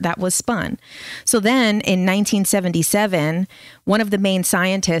where that was spun. So then in 1977, one of the main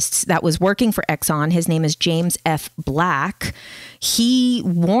scientists that was working for Exxon, his name is James F. Black, he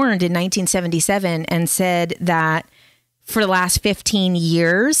warned in 1977 and said that for the last 15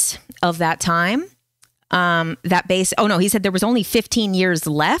 years of that time, he said there was only 15 years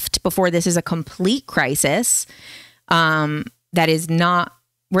left before this is a complete crisis we're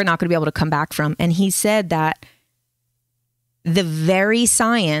not going to be able to come back from. And he said that the very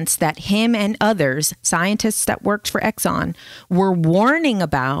science that him and others, scientists that worked for Exxon, were warning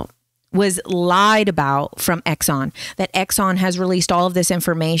about was lied about from Exxon, that Exxon has released all of this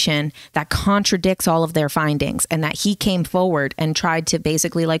information that contradicts all of their findings, and that he came forward and tried to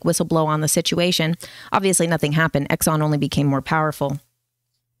basically like whistleblow on the situation. Obviously, nothing happened. Exxon only became more powerful.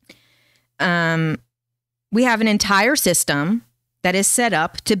 We have an entire system that is set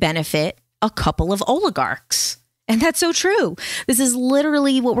up to benefit a couple of oligarchs. And that's so true. This is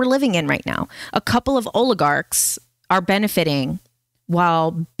literally what we're living in right now. A couple of oligarchs are benefiting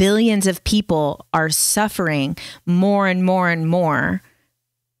while billions of people are suffering more and more and more.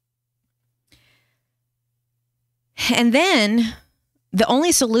 And then the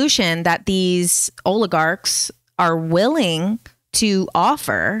only solution that these oligarchs are willing to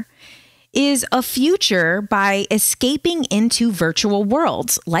offer is a future by escaping into virtual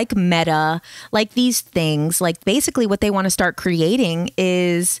worlds like Meta, like these things. Like basically what they want to start creating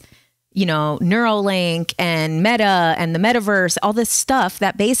is, Neuralink and Meta and the metaverse, all this stuff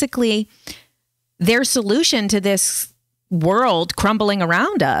that basically their solution to this world crumbling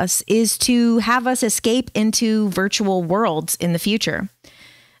around us is to have us escape into virtual worlds in the future.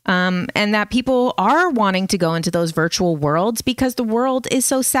 And that people are wanting to go into those virtual worlds because the world is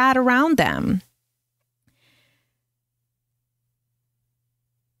so sad around them.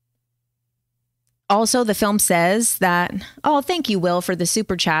 Also, the film says that, oh, thank you, Will, for the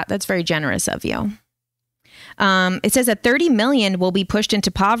super chat. That's very generous of you. It says that 30 million will be pushed into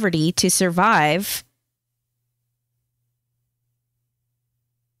poverty to survive.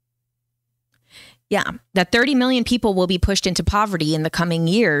 Yeah, that 30 million people will be pushed into poverty in the coming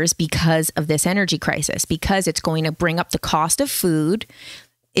years because of this energy crisis, because it's going to bring up the cost of food.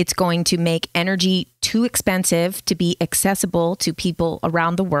 It's going to make energy too expensive to be accessible to people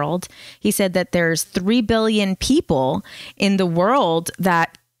around the world. He said that there's 3 billion people in the world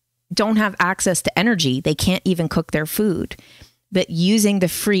that don't have access to energy. They can't even cook their food. But using the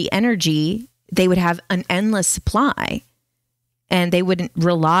free energy, they would have an endless supply. And they wouldn't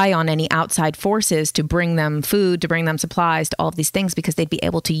rely on any outside forces to bring them food, to bring them supplies, to all of these things, because they'd be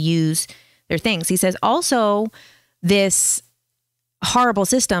able to use their things. He says also this horrible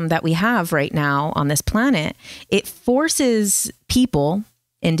system that we have right now on this planet, it forces people,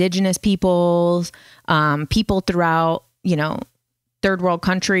 indigenous peoples, people throughout, third world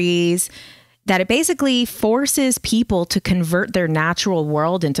countries, that it basically forces people to convert their natural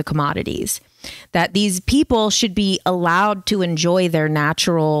world into commodities. That these people should be allowed to enjoy their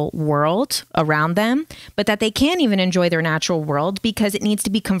natural world around them, but that they can't even enjoy their natural world because it needs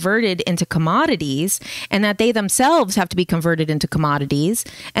to be converted into commodities, and that they themselves have to be converted into commodities,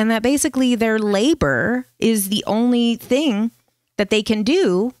 and that basically their labor is the only thing that they can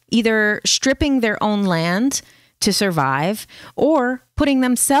do, either stripping their own land to survive or putting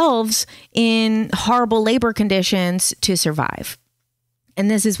themselves in horrible labor conditions to survive. And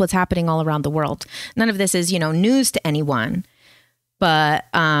this is what's happening all around the world. None of this is, news to anyone. But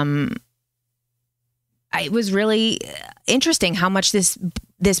it was really interesting how much this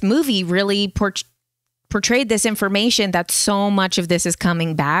movie really portrayed this information, that so much of this is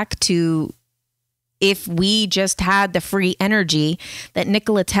coming back to, if we just had the free energy that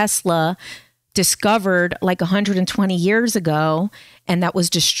Nikola Tesla discovered like 120 years ago and that was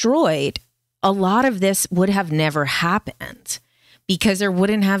destroyed, a lot of this would have never happened. because there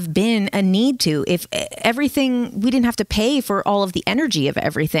wouldn't have been a need to. If everything, we didn't have to pay for all of the energy of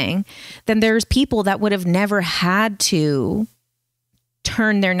everything, then there's people that would have never had to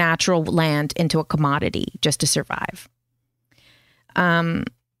turn their natural land into a commodity just to survive. And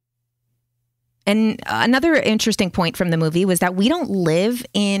another interesting point from the movie was that we don't live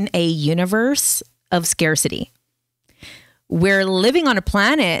in a universe of scarcity. We're living on a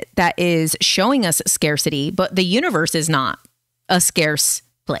planet that is showing us scarcity, but the universe is not a scarce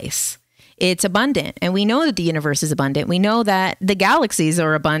place. It's abundant. And we know that the universe is abundant. We know that the galaxies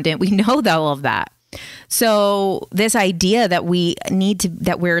are abundant. We know that all of that. So this idea that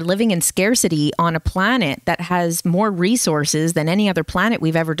that we're living in scarcity on a planet that has more resources than any other planet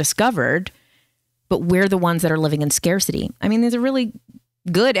we've ever discovered, but we're the ones that are living in scarcity. I mean, these are really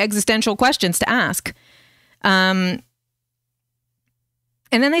good existential questions to ask. And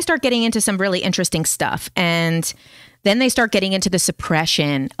then they start getting into some really interesting stuff. And then they start getting into the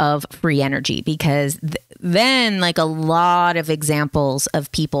suppression of free energy, because then like a lot of examples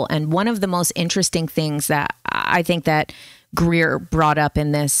of people. And one of the most interesting things that I think that Greer brought up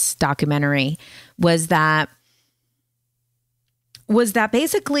in this documentary was that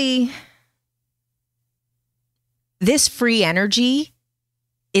basically this free energy,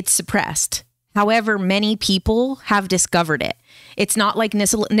 it's suppressed. However, many people have discovered it. It's not like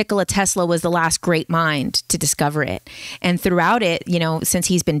Nikola Tesla was the last great mind to discover it. And throughout it, you know, since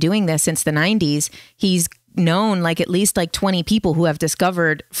he's been doing this since the 90s, he's known like at least like 20 people who have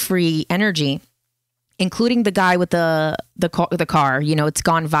discovered free energy, including the guy with the car. You know, it's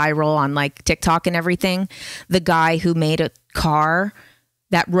gone viral on like TikTok and everything. The guy who made a car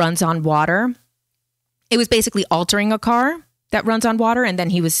that runs on water. It was basically altering a car that runs on water, and then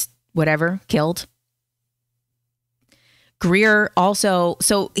he was killed. Greer also,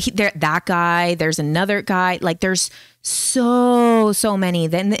 that guy, there's another guy, like there's so many.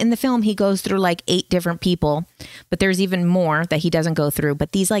 Then in the film, he goes through like 8 different people, but there's even more that he doesn't go through.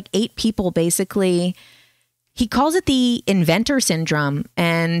 But these like 8 people, basically, he calls it the inventor syndrome.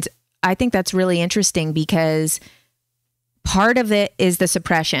 And I think that's really interesting because part of it is the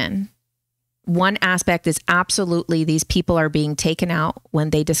suppression. One aspect is absolutely these people are being taken out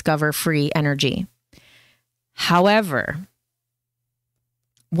when they discover free energy. However,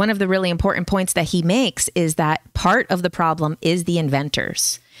 one of the really important points that he makes is that part of the problem is the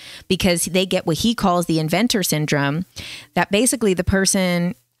inventors, because they get what he calls the inventor syndrome, that basically the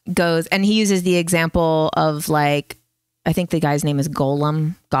person goes, and he uses the example of like, I think the guy's name is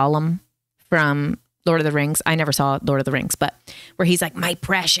Gollum from Lord of the Rings. I never saw Lord of the Rings, but where he's like, my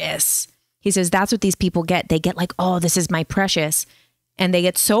precious. He says that's what these people get. They get like, oh, this is my precious. And they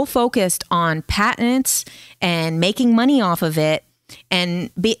get so focused on patents and making money off of it and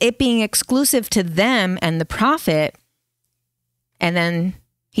it being exclusive to them and the profit. And then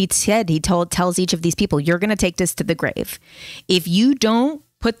tells each of these people, you're going to take this to the grave. If you don't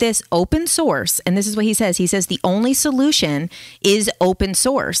put this open source, and this is what he says the only solution is open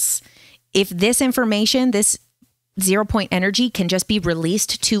source. If this information, this 0 point energy can just be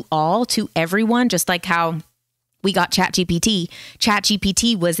released to everyone, just like how we got ChatGPT.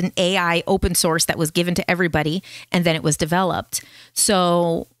 ChatGPT was an AI open source that was given to everybody, and then it was developed.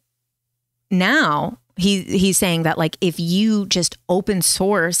 So now he's saying that like if you just open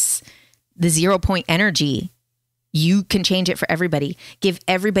source the 0 point energy, you can change it for everybody. Give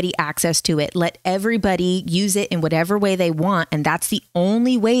everybody access to it. Let everybody use it in whatever way they want. And that's the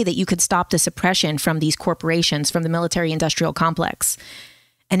only way that you could stop the suppression from these corporations, from the military industrial complex.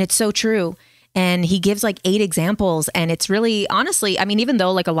 And it's so true. And he gives like 8 examples. And it's really, honestly, I mean, even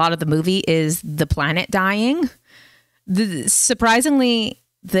though like a lot of the movie is the planet dying, surprisingly,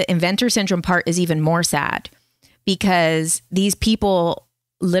 the inventor syndrome part is even more sad, because these people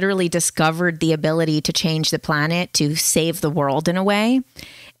literally discovered the ability to change the planet to save the world in a way.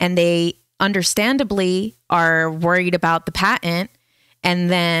 And they understandably are worried about the patent.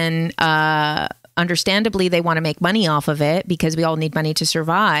 And then understandably, they want to make money off of it because we all need money to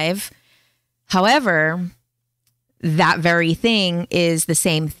survive. However, that very thing is the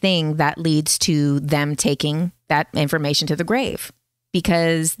same thing that leads to them taking that information to the grave,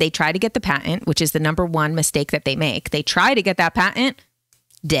 because they try to get the patent, which is the number one mistake that they make. They try to get that patent,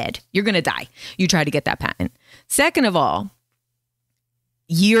 dead. You're going to die. You try to get that patent. Second of all,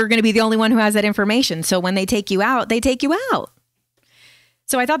 you're going to be the only one who has that information. So when they take you out, they take you out.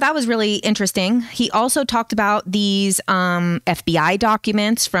 So I thought that was really interesting. He also talked about these FBI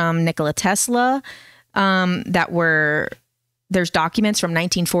documents from Nikola Tesla there's documents from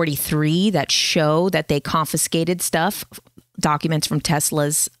 1943 that show that they confiscated stuff, documents from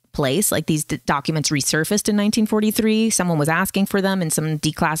Tesla's place. Like these documents resurfaced in 1943. Someone was asking for them in some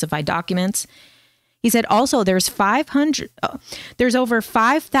declassified documents. He said also there's over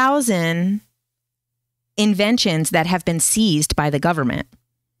 5,000 inventions that have been seized by the government.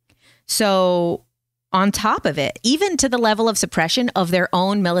 So on top of it, even to the level of suppression of their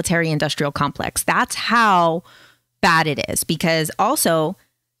own military industrial complex. That's how bad it is. Because also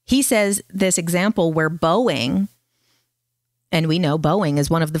he says this example where Boeing, and we know Boeing is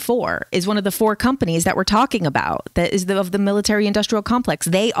one of the four companies that we're talking about, that is of the military industrial complex.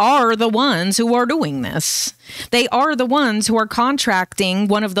 They are the ones who are doing this. They are the ones who are contracting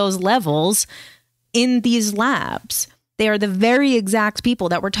one of those levels in these labs. They are the very exact people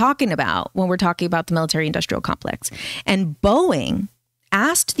that we're talking about when we're talking about the military industrial complex. And Boeing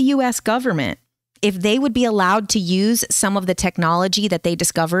asked the US government if they would be allowed to use some of the technology that they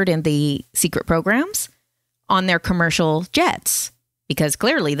discovered in the secret programs on their commercial jets, because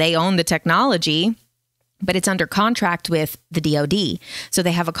clearly they own the technology, but it's under contract with the DoD. So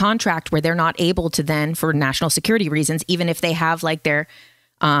they have a contract where they're not able to then, for national security reasons, even if they have like their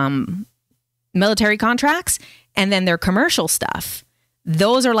military contracts and then their commercial stuff,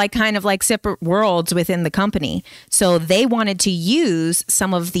 those are like kind of like separate worlds within the company. So they wanted to use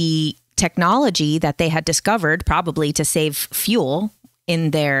some of the technology that they had discovered, probably to save fuel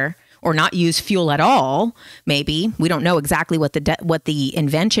in their, or not use fuel at all. Maybe we don't know exactly what the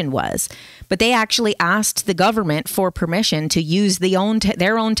invention was, but they actually asked the government for permission to use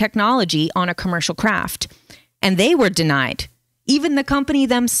their own technology on a commercial craft, and they were denied. Even the company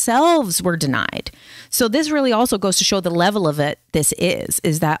themselves were denied. So this really also goes to show the level of it. This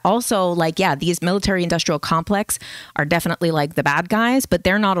is that also like, yeah, these military industrial complex are definitely like the bad guys, but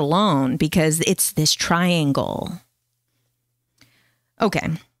they're not alone because it's this triangle. Okay.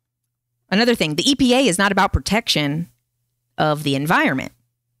 Another thing, the EPA is not about protection of the environment.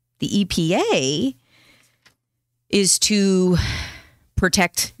 The EPA is to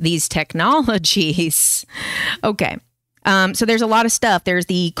protect these technologies. Okay. So there's a lot of stuff. There's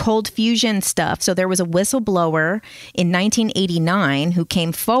the cold fusion stuff. So there was a whistleblower in 1989 who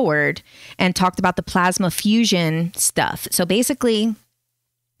came forward and talked about the plasma fusion stuff. So basically,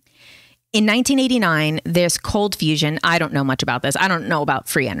 in 1989, this cold fusion, I don't know much about this. I don't know about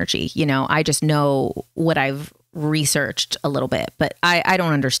free energy. You know, I just know what I've researched a little bit, but I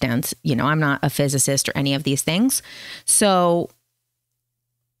don't understand. You know, I'm not a physicist or any of these things. So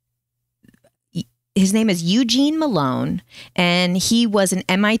his name is Eugene Malone, and he was an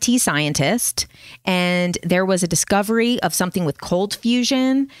MIT scientist, and there was a discovery of something with cold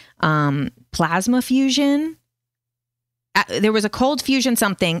fusion, plasma fusion. There was a cold fusion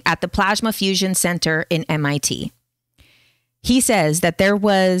something at the Plasma Fusion Center in MIT. He says that there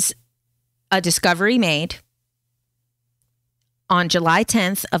was a discovery made on July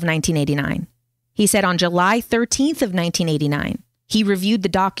 10th of 1989. He said on July 13th of 1989, he reviewed the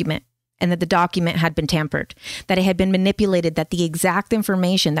document, and that the document had been tampered, that it had been manipulated, that the exact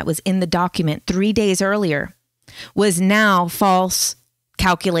information that was in the document 3 days earlier was now false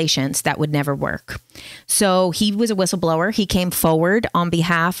calculations that would never work. So he was a whistleblower. He came forward on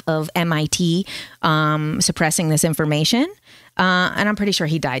behalf of MIT, suppressing this information. And I'm pretty sure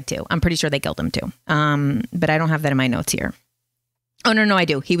he died too. I'm pretty sure they killed him too. But I don't have that in my notes here. Oh, no, I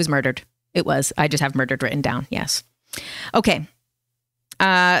do. He was murdered. I just have murdered written down. Yes. Okay.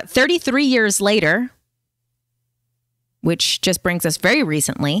 33 years later, which just brings us very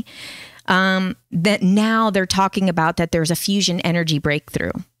recently, that now they're talking about that there's a fusion energy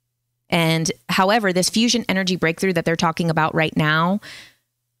breakthrough. And however, this fusion energy breakthrough that they're talking about right now,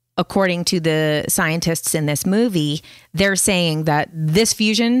 according to the scientists in this movie, they're saying that this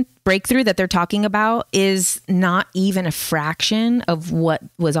fusion breakthrough that they're talking about is not even a fraction of what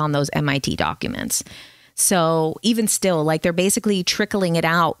was on those MIT documents. So even still, like they're basically trickling it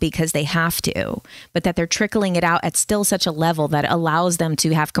out because they have to, but that they're trickling it out at still such a level that allows them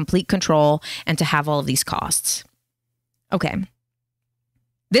to have complete control and to have all of these costs. Okay.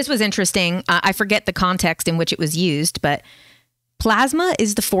 This was interesting. I forget the context in which it was used, but plasma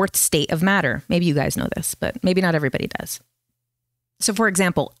is the fourth state of matter. Maybe you guys know this, but maybe not everybody does. So for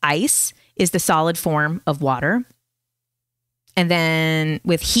example, ice is the solid form of water. And then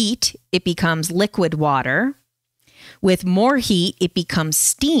with heat, it becomes liquid water. With more heat, it becomes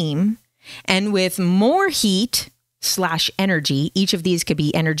steam. And with more heat / energy, each of these could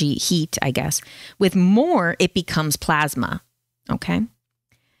be energy, heat, I guess. With more, it becomes plasma. Okay.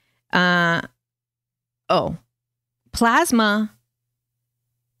 Plasma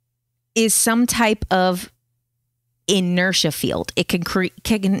is some type of inertia field. It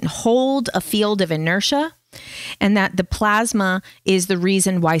can hold a field of inertia and that the plasma is the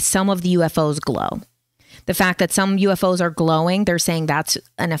reason why some of the UFOs glow. The fact that some UFOs are glowing, they're saying that's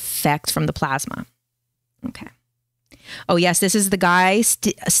an effect from the plasma. Okay. Oh, yes, this is the guy,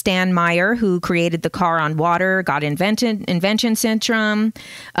 Stan Meyer, who created the car on water, got invention syndrome.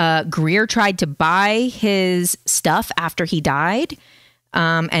 Greer tried to buy his stuff after he died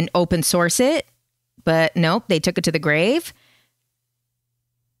and open source it. But nope, they took it to the grave.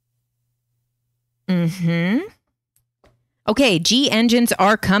 Okay, G engines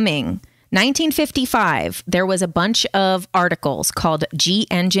are coming. 1955, there was a bunch of articles called G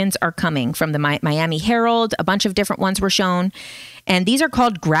Engines Are Coming from the Miami Herald. A bunch of different ones were shown. And these are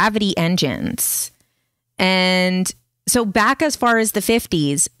called gravity engines. And so back as far as the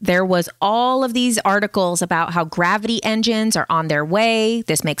 50s, there was all of these articles about how gravity engines are on their way.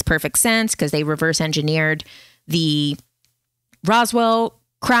 This makes perfect sense because they reverse engineered the Roswell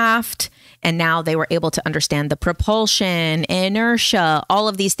craft. And now they were able to understand the propulsion, inertia, all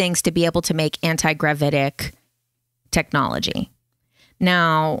of these things to be able to make anti-gravitic technology.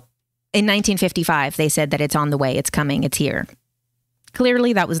 Now, in 1955, they said that it's on the way, it's coming, it's here.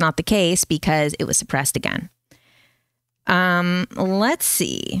 Clearly, that was not the case because it was suppressed again. Let's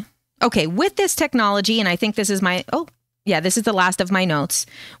see. Okay, with this technology, and I think this is this is the last of my notes.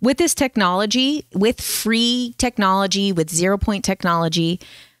 With this technology, with free technology, with 0-point technology,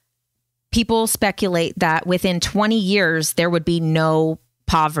 people speculate that within 20 years, there would be no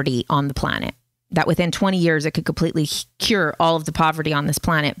poverty on the planet. That within 20 years, it could completely cure all of the poverty on this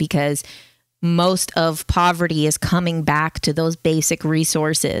planet because most of poverty is coming back to those basic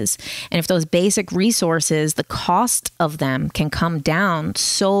resources. And if those basic resources, the cost of them can come down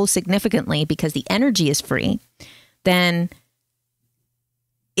so significantly because the energy is free, then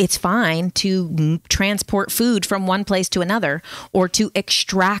it's fine to transport food from one place to another, or to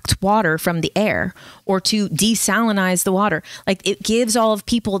extract water from the air, or to desalinize the water. Like, it gives all of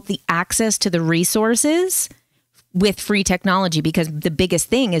people the access to the resources with free technology, because the biggest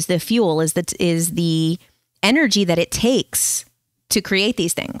thing is the fuel, is the energy that it takes to create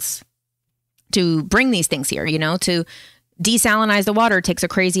these things, to bring these things here, to desalinize the water takes a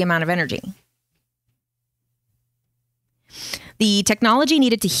crazy amount of energy. The technology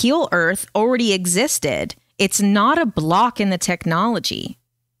needed to heal Earth already existed. It's not a block in the technology.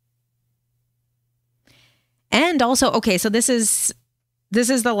 And also, okay, so this is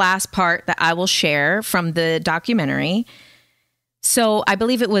the last part that I will share from the documentary. So I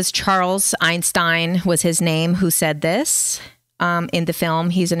believe it was Charles Einstein was his name who said this in the film.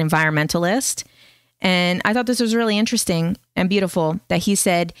 He's an environmentalist. And I thought this was really interesting and beautiful that he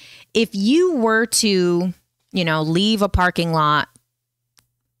said, if you were to leave a parking lot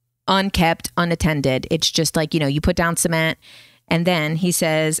unkept, unattended, it's just like, you put down cement. And then he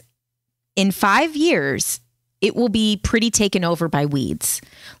says, in 5 years, it will be pretty taken over by weeds.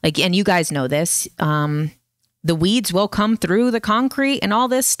 And you guys know this, the weeds will come through the concrete and all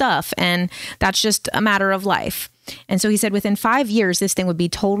this stuff. And that's just a matter of life. And so he said, within 5 years, this thing would be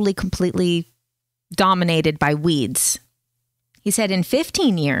totally, completely dominated by weeds. He said, in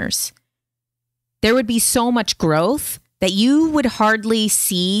 15 years, there would be so much growth that you would hardly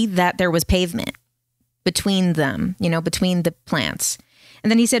see that there was pavement between them, between the plants.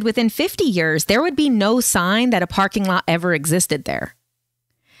 And then he said within 50 years, there would be no sign that a parking lot ever existed there.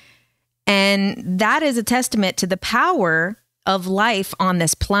 And that is a testament to the power of life on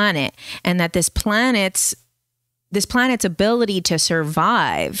this planet, and that this planet's ability to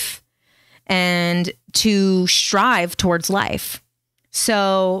survive and to strive towards life.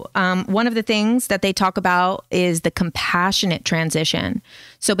 So one of the things that they talk about is the compassionate transition.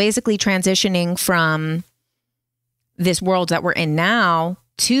 So basically transitioning from this world that we're in now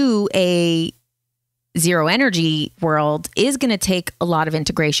to a zero energy world is going to take a lot of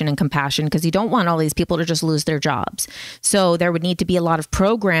integration and compassion, because you don't want all these people to just lose their jobs. So there would need to be a lot of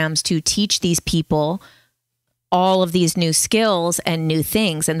programs to teach these people all of these new skills and new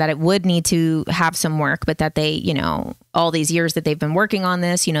things, and that it would need to have some work, but that they, all these years that they've been working on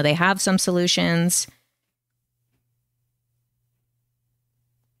this, they have some solutions.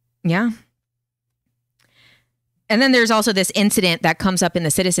 Yeah. And then there's also this incident that comes up in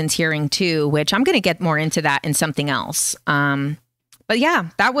the citizens hearing too, which I'm going to get more into that in something else. But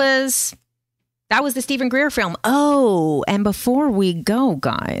yeah, that was the Steven Greer film. Oh, and before we go,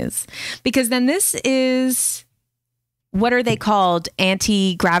 guys, because then this is, what are they called?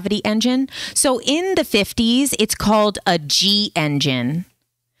 Anti-gravity engine. So in the 50s, it's called a G engine.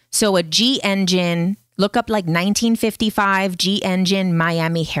 So a G engine, look up 1955 G engine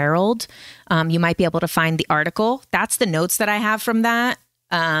Miami Herald. You might be able to find the article. That's the notes that I have from that.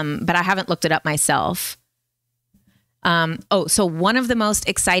 But I haven't looked it up myself. So one of the most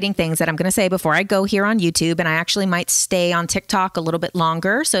exciting things that I'm going to say before I go here on YouTube, and I actually might stay on TikTok a little bit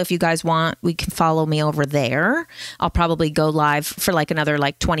longer. So if you guys want, we can follow me over there. I'll probably go live for like another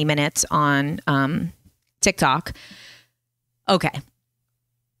 20 minutes on TikTok. Okay.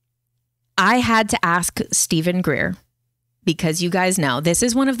 I had to ask Steven Greer, because you guys know this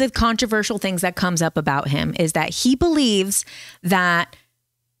is one of the controversial things that comes up about him, is that he believes that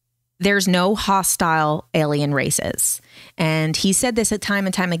there's no hostile alien races. And he said this at time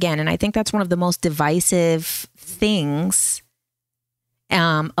and time again. And I think that's one of the most divisive things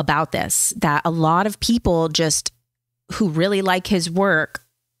about this, that a lot of people just who really like his work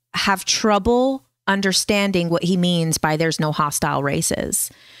have trouble understanding what he means by there's no hostile races.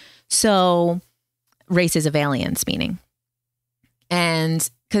 So races of aliens, meaning. And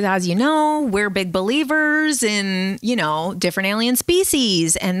because as you know, we're big believers in, different alien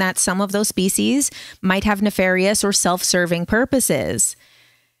species, and that some of those species might have nefarious or self-serving purposes.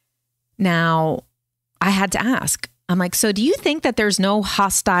 Now, I had to ask, I'm like, so do you think that there's no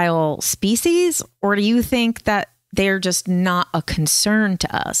hostile species, or do you think that they're just not a concern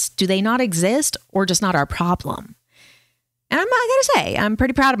to us? Do they not exist, or just not our problem? And I gotta say, I'm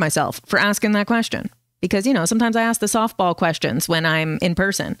pretty proud of myself for asking that question. Because, sometimes I ask the softball questions when I'm in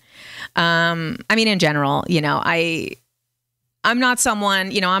person. In general, I'm not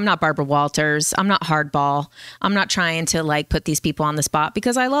someone, I'm not Barbara Walters. I'm not hardball. I'm not trying to put these people on the spot,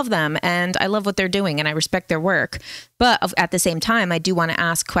 because I love them and I love what they're doing and I respect their work. But at the same time, I do want to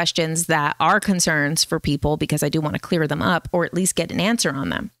ask questions that are concerns for people, because I do want to clear them up, or at least get an answer on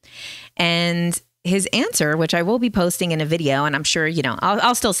them. And his answer, which I will be posting in a video, and I'm sure,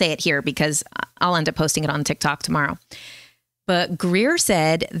 I'll still say it here because I'll end up posting it on TikTok tomorrow. But Greer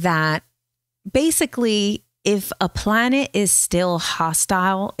said that basically, if a planet is still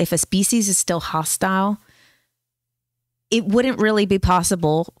hostile, if a species is still hostile, it wouldn't really be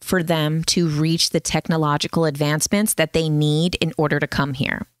possible for them to reach the technological advancements that they need in order to come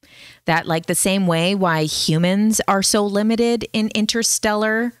here. That the same way why humans are so limited in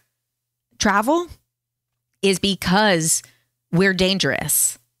interstellar travel is because we're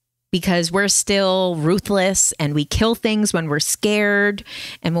dangerous, because we're still ruthless and we kill things when we're scared.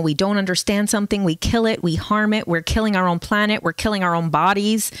 And when we don't understand something, we kill it, we harm it. We're killing our own planet. We're killing our own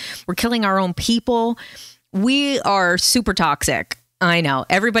bodies. We're killing our own people. We are super toxic. I know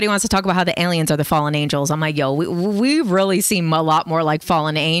everybody wants to talk about how the aliens are the fallen angels. I'm like, yo, we really seem a lot more like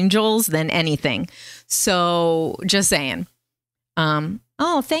fallen angels than anything. So just saying.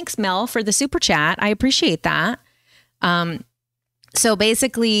 Oh, thanks, Mel, for the super chat. I appreciate that. So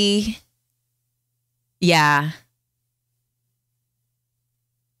basically, yeah.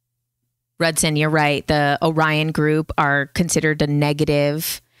 Rudson, you're right. The Orion group are considered a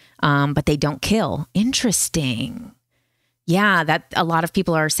negative, but they don't kill. Interesting. Yeah, that a lot of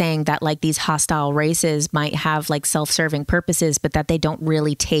people are saying that these hostile races might have self-serving purposes, but that they don't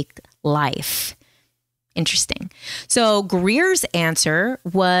really take life. Interesting. So Greer's answer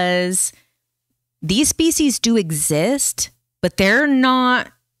was, these species do exist, but they're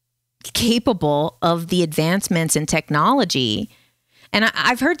not capable of the advancements in technology. And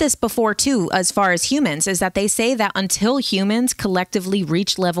I've heard this before too, as far as humans, is that they say that until humans collectively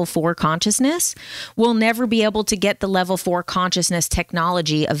reach level 4 consciousness, we'll never be able to get the level 4 consciousness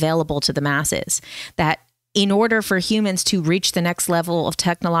technology available to the masses. That in order for humans to reach the next level of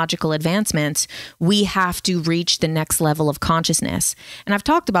technological advancements, we have to reach the next level of consciousness. And I've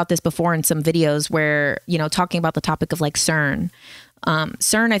talked about this before in some videos where, talking about the topic of CERN.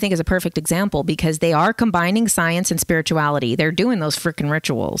 CERN, I think, is a perfect example, because they are combining science and spirituality. They're doing those freaking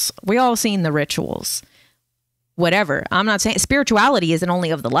rituals. We all seen the rituals. Whatever. I'm not saying spirituality isn't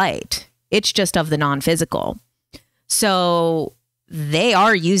only of the light. It's just of the non-physical. So they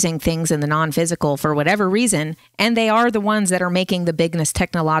are using things in the non-physical for whatever reason, and they are the ones that are making the biggest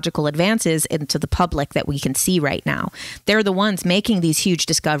technological advances into the public that we can see right now. They're the ones making these huge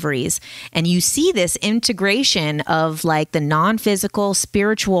discoveries, and you see this integration of the non-physical,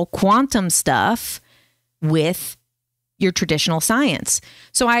 spiritual, quantum stuff with your traditional science.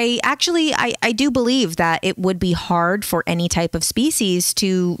 So I do believe that it would be hard for any type of species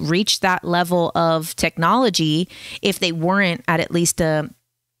to reach that level of technology if they weren't at least a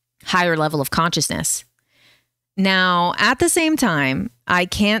higher level of consciousness. Now, at the same time, I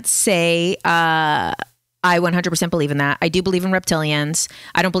can't say I 100% believe in that. I do believe in reptilians.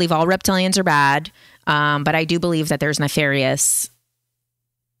 I don't believe all reptilians are bad, but I do believe that there's nefarious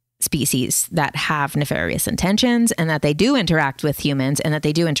species that have nefarious intentions, and that they do interact with humans, and that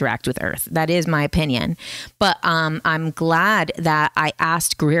they do interact with Earth. That is my opinion. But I'm glad that I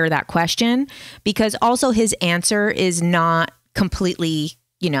asked Greer that question, because also his answer is not completely,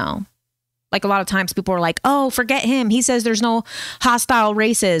 like a lot of times people are like, oh, forget him. He says there's no hostile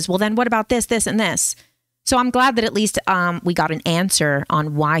races. Well, then what about this, this, and this? So I'm glad that at least we got an answer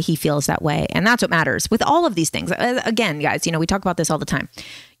on why he feels that way. And that's what matters with all of these things. Again, guys, we talk about this all the time.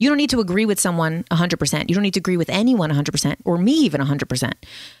 You don't need to agree with someone 100%. You don't need to agree with anyone 100%, or me even 100%.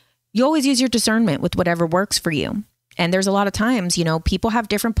 You always use your discernment with whatever works for you. And there's a lot of times, people have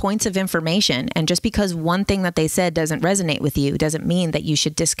different points of information. And just because one thing that they said doesn't resonate with you doesn't mean that you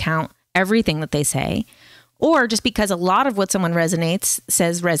should discount everything that they say. Or just because a lot of what someone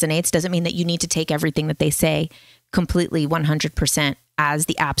says resonates doesn't mean that you need to take everything that they say completely 100% as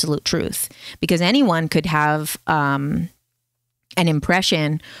the absolute truth. Because anyone could have an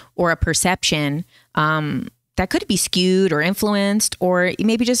impression or a perception that could be skewed or influenced, or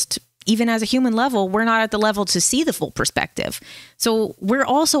maybe just even as a human level, we're not at the level to see the full perspective. So we're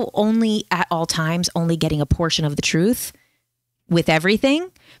also only at all times only getting a portion of the truth with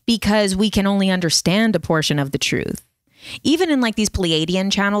everything, because we can only understand a portion of the truth. Even in like these Pleiadian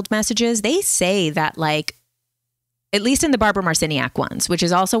channeled messages, they say that, like, at least in the Barbara Marciniak ones, which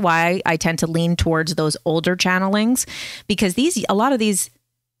is also why I tend to lean towards those older channelings, because a lot of these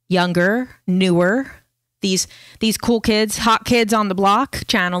younger, newer, these cool kids, hot kids on the block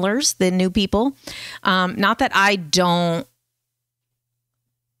channelers, the new people, not that I don't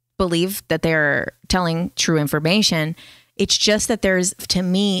believe that they're telling true information. It's just that there's, to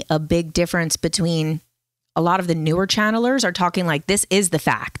me, a big difference between a lot of the newer channelers are talking like, this is the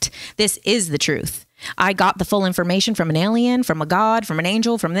fact. This is the truth. I got the full information from an alien, from a god, from an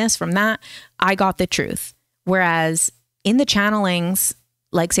angel, from this, from that. I got the truth. Whereas in the channelings,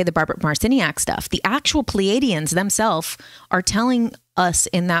 like say the Barbara Marciniak stuff, the actual Pleiadians themselves are telling us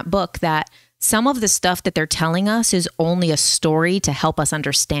in that book that some of the stuff that they're telling us is only a story to help us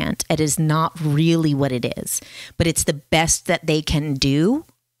understand. It is not really what it is, but it's the best that they can do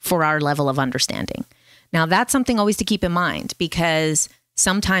for our level of understanding. Now, that's something always to keep in mind, because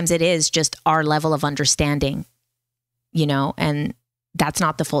sometimes it is just our level of understanding, and that's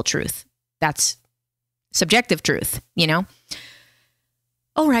not the full truth. That's subjective truth,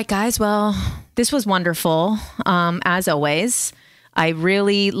 All right, guys. Well, this was wonderful. As always, I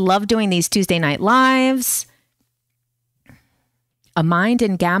really love doing these Tuesday night lives. A mind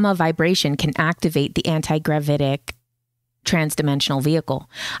in gamma vibration can activate the anti-gravitic transdimensional vehicle.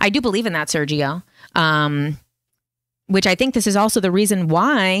 I do believe in that, Sergio, which I think this is also the reason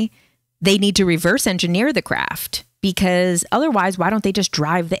why they need to reverse engineer the craft, because otherwise, why don't they just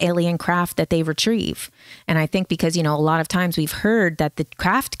drive the alien craft that they retrieve? And I think because, a lot of times we've heard that the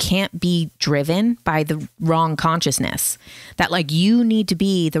craft can't be driven by the wrong consciousness, that like you need to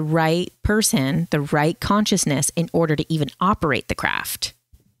be the right person, the right consciousness in order to even operate the craft.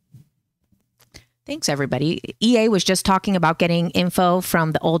 Thanks, everybody. EA was just talking about getting info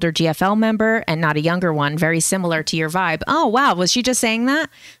from the older GFL member and not a younger one, very similar to your vibe. Oh, wow. Was she just saying that?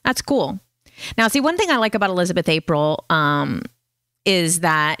 That's cool. Now, see, one thing I like about Elizabeth April is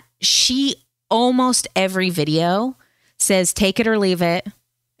that she almost every video says, take it or leave it.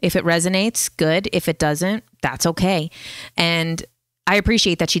 If it resonates, good. If it doesn't, that's okay. And I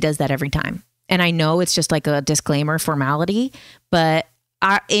appreciate that she does that every time. And I know it's just like a disclaimer formality, but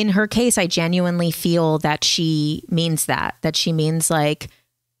in her case, I genuinely feel that she means that she means like,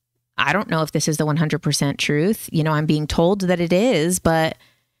 I don't know if this is the 100% truth. I'm being told that it is, but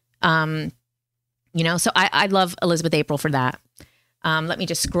so I love Elizabeth April for that. Let me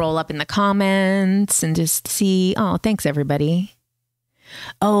just scroll up in the comments and just see. Oh, thanks, everybody.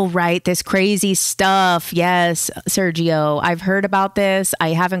 Oh, right. This crazy stuff. Yes, Sergio, I've heard about this. I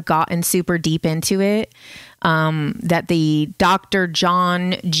haven't gotten super deep into it. That the Dr.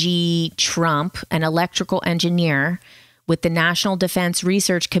 John G. Trump, an electrical engineer with the National Defense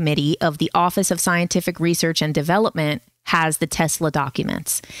Research Committee of the Office of Scientific Research and Development, has the Tesla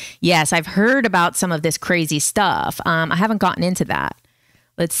documents. Yes, I've heard about some of this crazy stuff. I haven't gotten into that.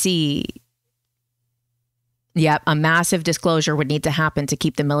 Let's see. Yep, a massive disclosure would need to happen to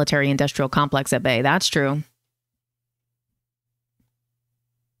keep the military-industrial complex at bay. That's true.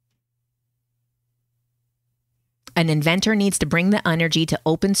 An inventor needs to bring the energy to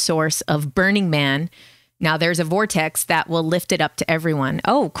open source of Burning Man. Now there's a vortex that will lift it up to everyone.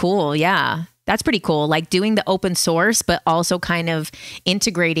 Oh, cool. Yeah. That's pretty cool. Like doing the open source, but also kind of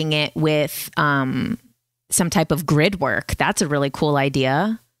integrating it with some type of grid work. That's a really cool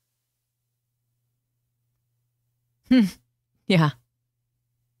idea. Yeah.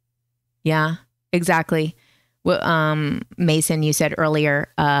 Yeah, exactly. Well, Mason, you said earlier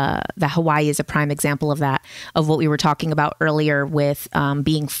that Hawaii is a prime example of that, of what we were talking about earlier with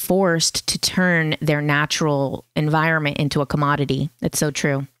being forced to turn their natural environment into a commodity. It's so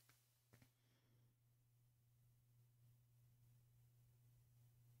true.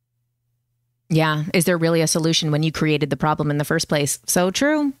 Yeah. Is there really a solution when you created the problem in the first place? So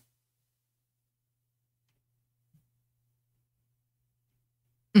true.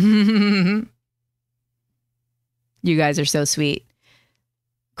 You guys are so sweet.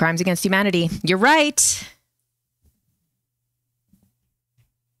 Crimes against humanity. You're right.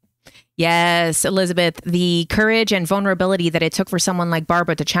 Yes, Elizabeth, the courage and vulnerability that it took for someone like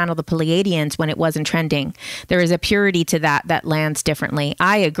Barbara to channel the Pleiadians when it wasn't trending. There is a purity to that lands differently.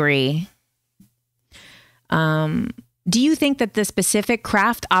 I agree. Do you think that the specific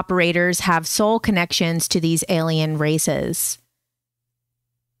craft operators have soul connections to these alien races?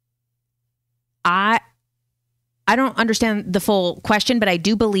 I don't understand the full question, but I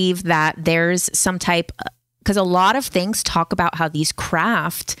do believe that there's some type, because a lot of things talk about how these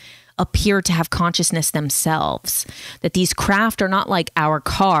craft appear to have consciousness themselves, that these craft are not like our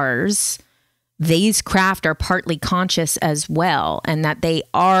cars. These craft are partly conscious as well, and that they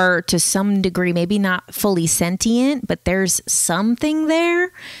are to some degree, maybe not fully sentient, but there's something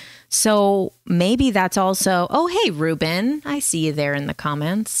there. So maybe that's also, oh, hey, Ruben, I see you there in the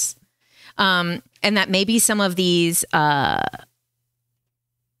comments. And that maybe some of these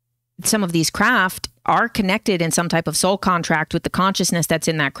craft are connected in some type of soul contract with the consciousness that's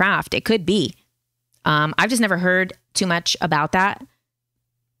in that craft. It could be. I've just never heard too much about that.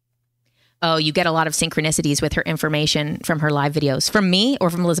 Oh, you get a lot of synchronicities with her information from her live videos. From me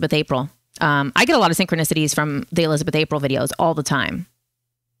or from Elizabeth April? I get a lot of synchronicities from the Elizabeth April videos all the time.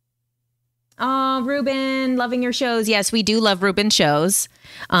 Oh, Ruben, loving your shows. Yes, we do love Ruben's shows.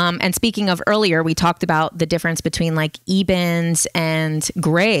 And speaking of earlier, we talked about the difference between like ebens and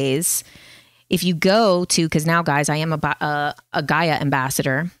grays. If you go to, because now, guys, I am a Gaia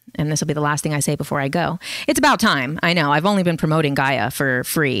ambassador, and this will be the last thing I say before I go. It's about time. I know. I've only been promoting Gaia for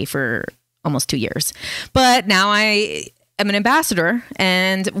free for almost 2 years. But now I am an ambassador.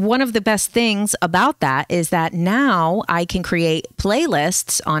 And one of the best things about that is that now I can create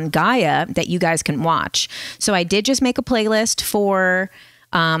playlists on Gaia that you guys can watch. So I did just make a playlist for,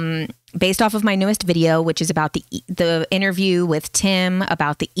 based off of my newest video, which is about the interview with Tim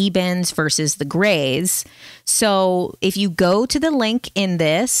about the ebens versus the grays. So if you go to the link in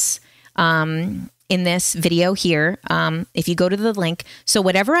this video here, if you go to the link, so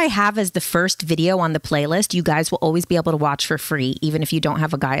whatever I have as the first video on the playlist, you guys will always be able to watch for free, even if you don't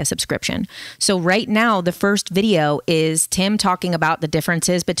have a Gaia subscription. So right now, the first video is Tim talking about the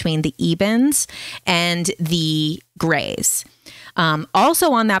differences between the ebens and the grays.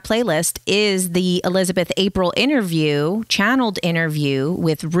 Also on that playlist is the Elizabeth April channeled interview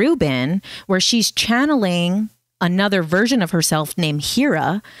with Ruben, where she's channeling another version of herself named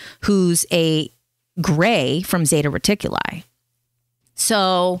Hera, who's a gray from Zeta Reticuli.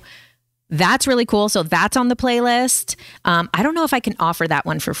 So that's really cool. So that's on the playlist. I don't know if I can offer that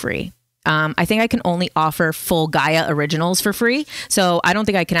one for free. I think I can only offer full Gaia originals for free. So I don't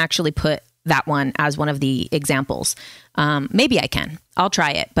think I can actually put that one as one of the examples. Maybe I can. I'll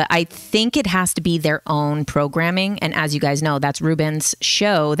try it. But I think it has to be their own programming. And as you guys know, that's Ruben's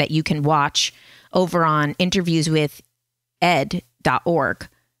show that you can watch over on interviewswithed.org.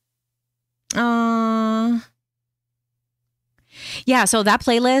 Yeah, so that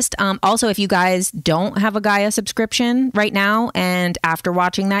playlist, also, if you guys don't have a Gaia subscription right now, and after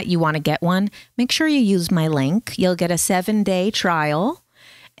watching that, you want to get one, make sure you use my link. You'll get a 7-day trial.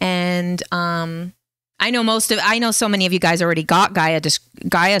 And I know so many of you guys already got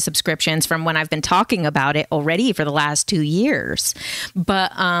Gaia subscriptions from when I've been talking about it already for the last 2 years,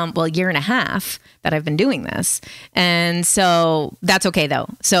 but year and a half that I've been doing this. And so that's okay though.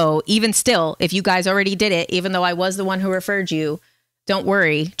 So even still, if you guys already did it, even though I was the one who referred you, don't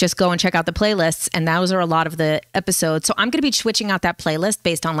worry, just go and check out the playlists. And those are a lot of the episodes. So I'm going to be switching out that playlist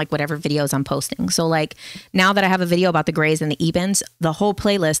based on like whatever videos I'm posting. So like now that I have a video about the grays and the ebens, the whole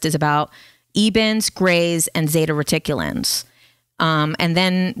playlist is about ebens, grays, and Zeta Reticulans. And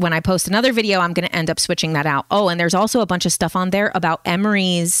then when I post another video, I'm going to end up switching that out. Oh, and there's also a bunch of stuff on there about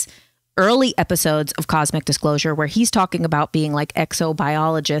Emery's early episodes of Cosmic Disclosure where he's talking about being like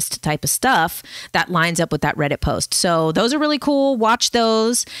exobiologist type of stuff that lines up with that Reddit post. So those are really cool. Watch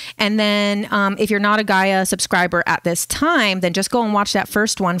those. And then if you're not a Gaia subscriber at this time, then just go and watch that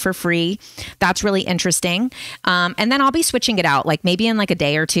first one for free. That's really interesting. And then I'll be switching it out. Like maybe in like a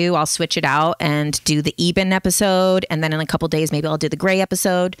day or two, I'll switch it out and do the Eben episode. And then in a couple days, maybe I'll do the Gray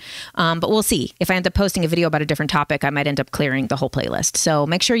episode. But we'll see. If I end up posting a video about a different topic, I might end up clearing the whole playlist. So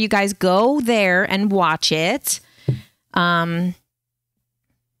make sure you guys go there and watch it.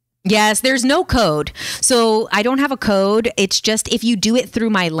 Yes, there's no code. So I don't have a code. It's just if you do it through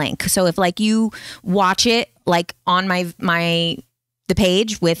my link. So if like you watch it like on the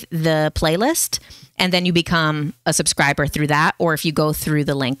page with the playlist and then you become a subscriber through that, or if you go through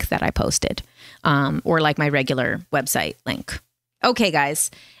the link that I posted, or like my regular website link. Okay,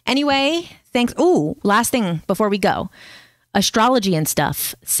 guys. Anyway, thanks. Oh, last thing before we go. Astrology and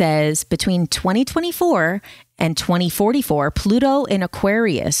Stuff says between 2024 and 2044, Pluto in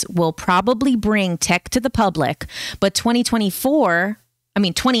Aquarius will probably bring tech to the public, but 2044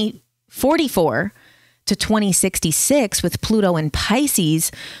 to 2066 with Pluto in Pisces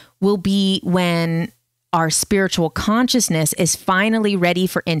will be when our spiritual consciousness is finally ready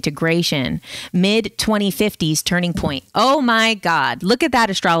for integration. Mid-2050s turning point. Oh my God. Look at that,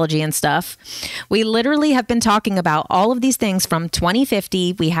 Astrology and Stuff. We literally have been talking about all of these things from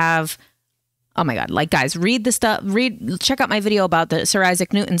 2050. We have, oh my God, like guys, read the stuff, check out my video about the Sir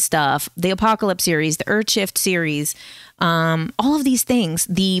Isaac Newton stuff, the Apocalypse series, the Earthshift series, all of these things,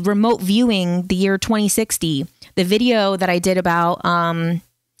 the remote viewing, the year 2060, the video that I did about,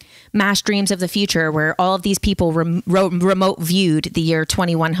 Mass Dreams of the Future, where all of these people remote viewed the year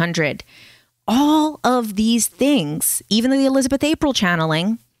 2100. All of these things, even the Elizabeth April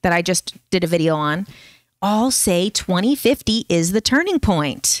channeling that I just did a video on, all say 2050 is the turning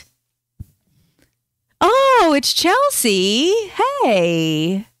point. Oh, it's Chelsea.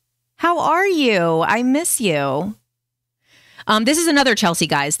 Hey, how are you? I miss you. This is another Chelsea,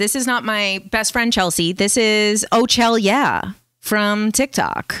 guys. This is not my best friend, Chelsea. This is Ochel Yeah from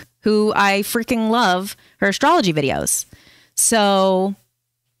TikTok, who I freaking love her astrology videos. So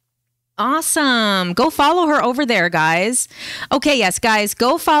awesome. Go follow her over there, guys. Okay, yes, guys,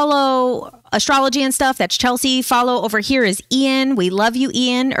 go follow Astrology and Stuff. That's Chelsea. Follow over here is Ian. We love you,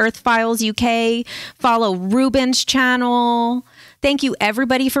 Ian. Earth Files UK. Follow Ruben's channel. Thank you,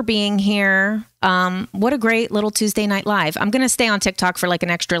 everybody, for being here. What a great little Tuesday night live. I'm going to stay on TikTok for like an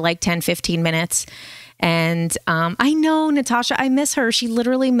extra like 10, 15 minutes. And I know Natasha, I miss her. She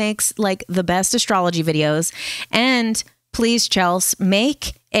literally makes like the best astrology videos. And please, Chels,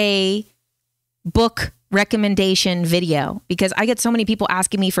 make a book recommendation video, because I get so many people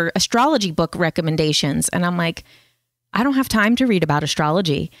asking me for astrology book recommendations. And I'm like, I don't have time to read about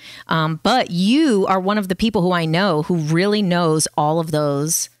astrology. But you are one of the people who I know who really knows all of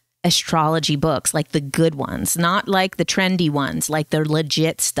those astrology books, like the good ones, not like the trendy ones, like the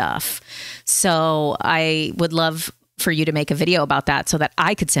legit stuff. So I would love for you to make a video about that so that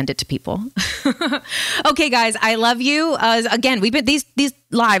I could send it to people. Okay, guys, I love you. Again, these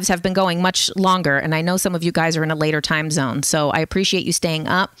lives have been going much longer, and I know some of you guys are in a later time zone. So I appreciate you staying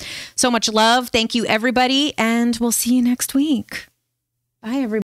up. So much love. Thank you, everybody, and we'll see you next week. Bye, everybody.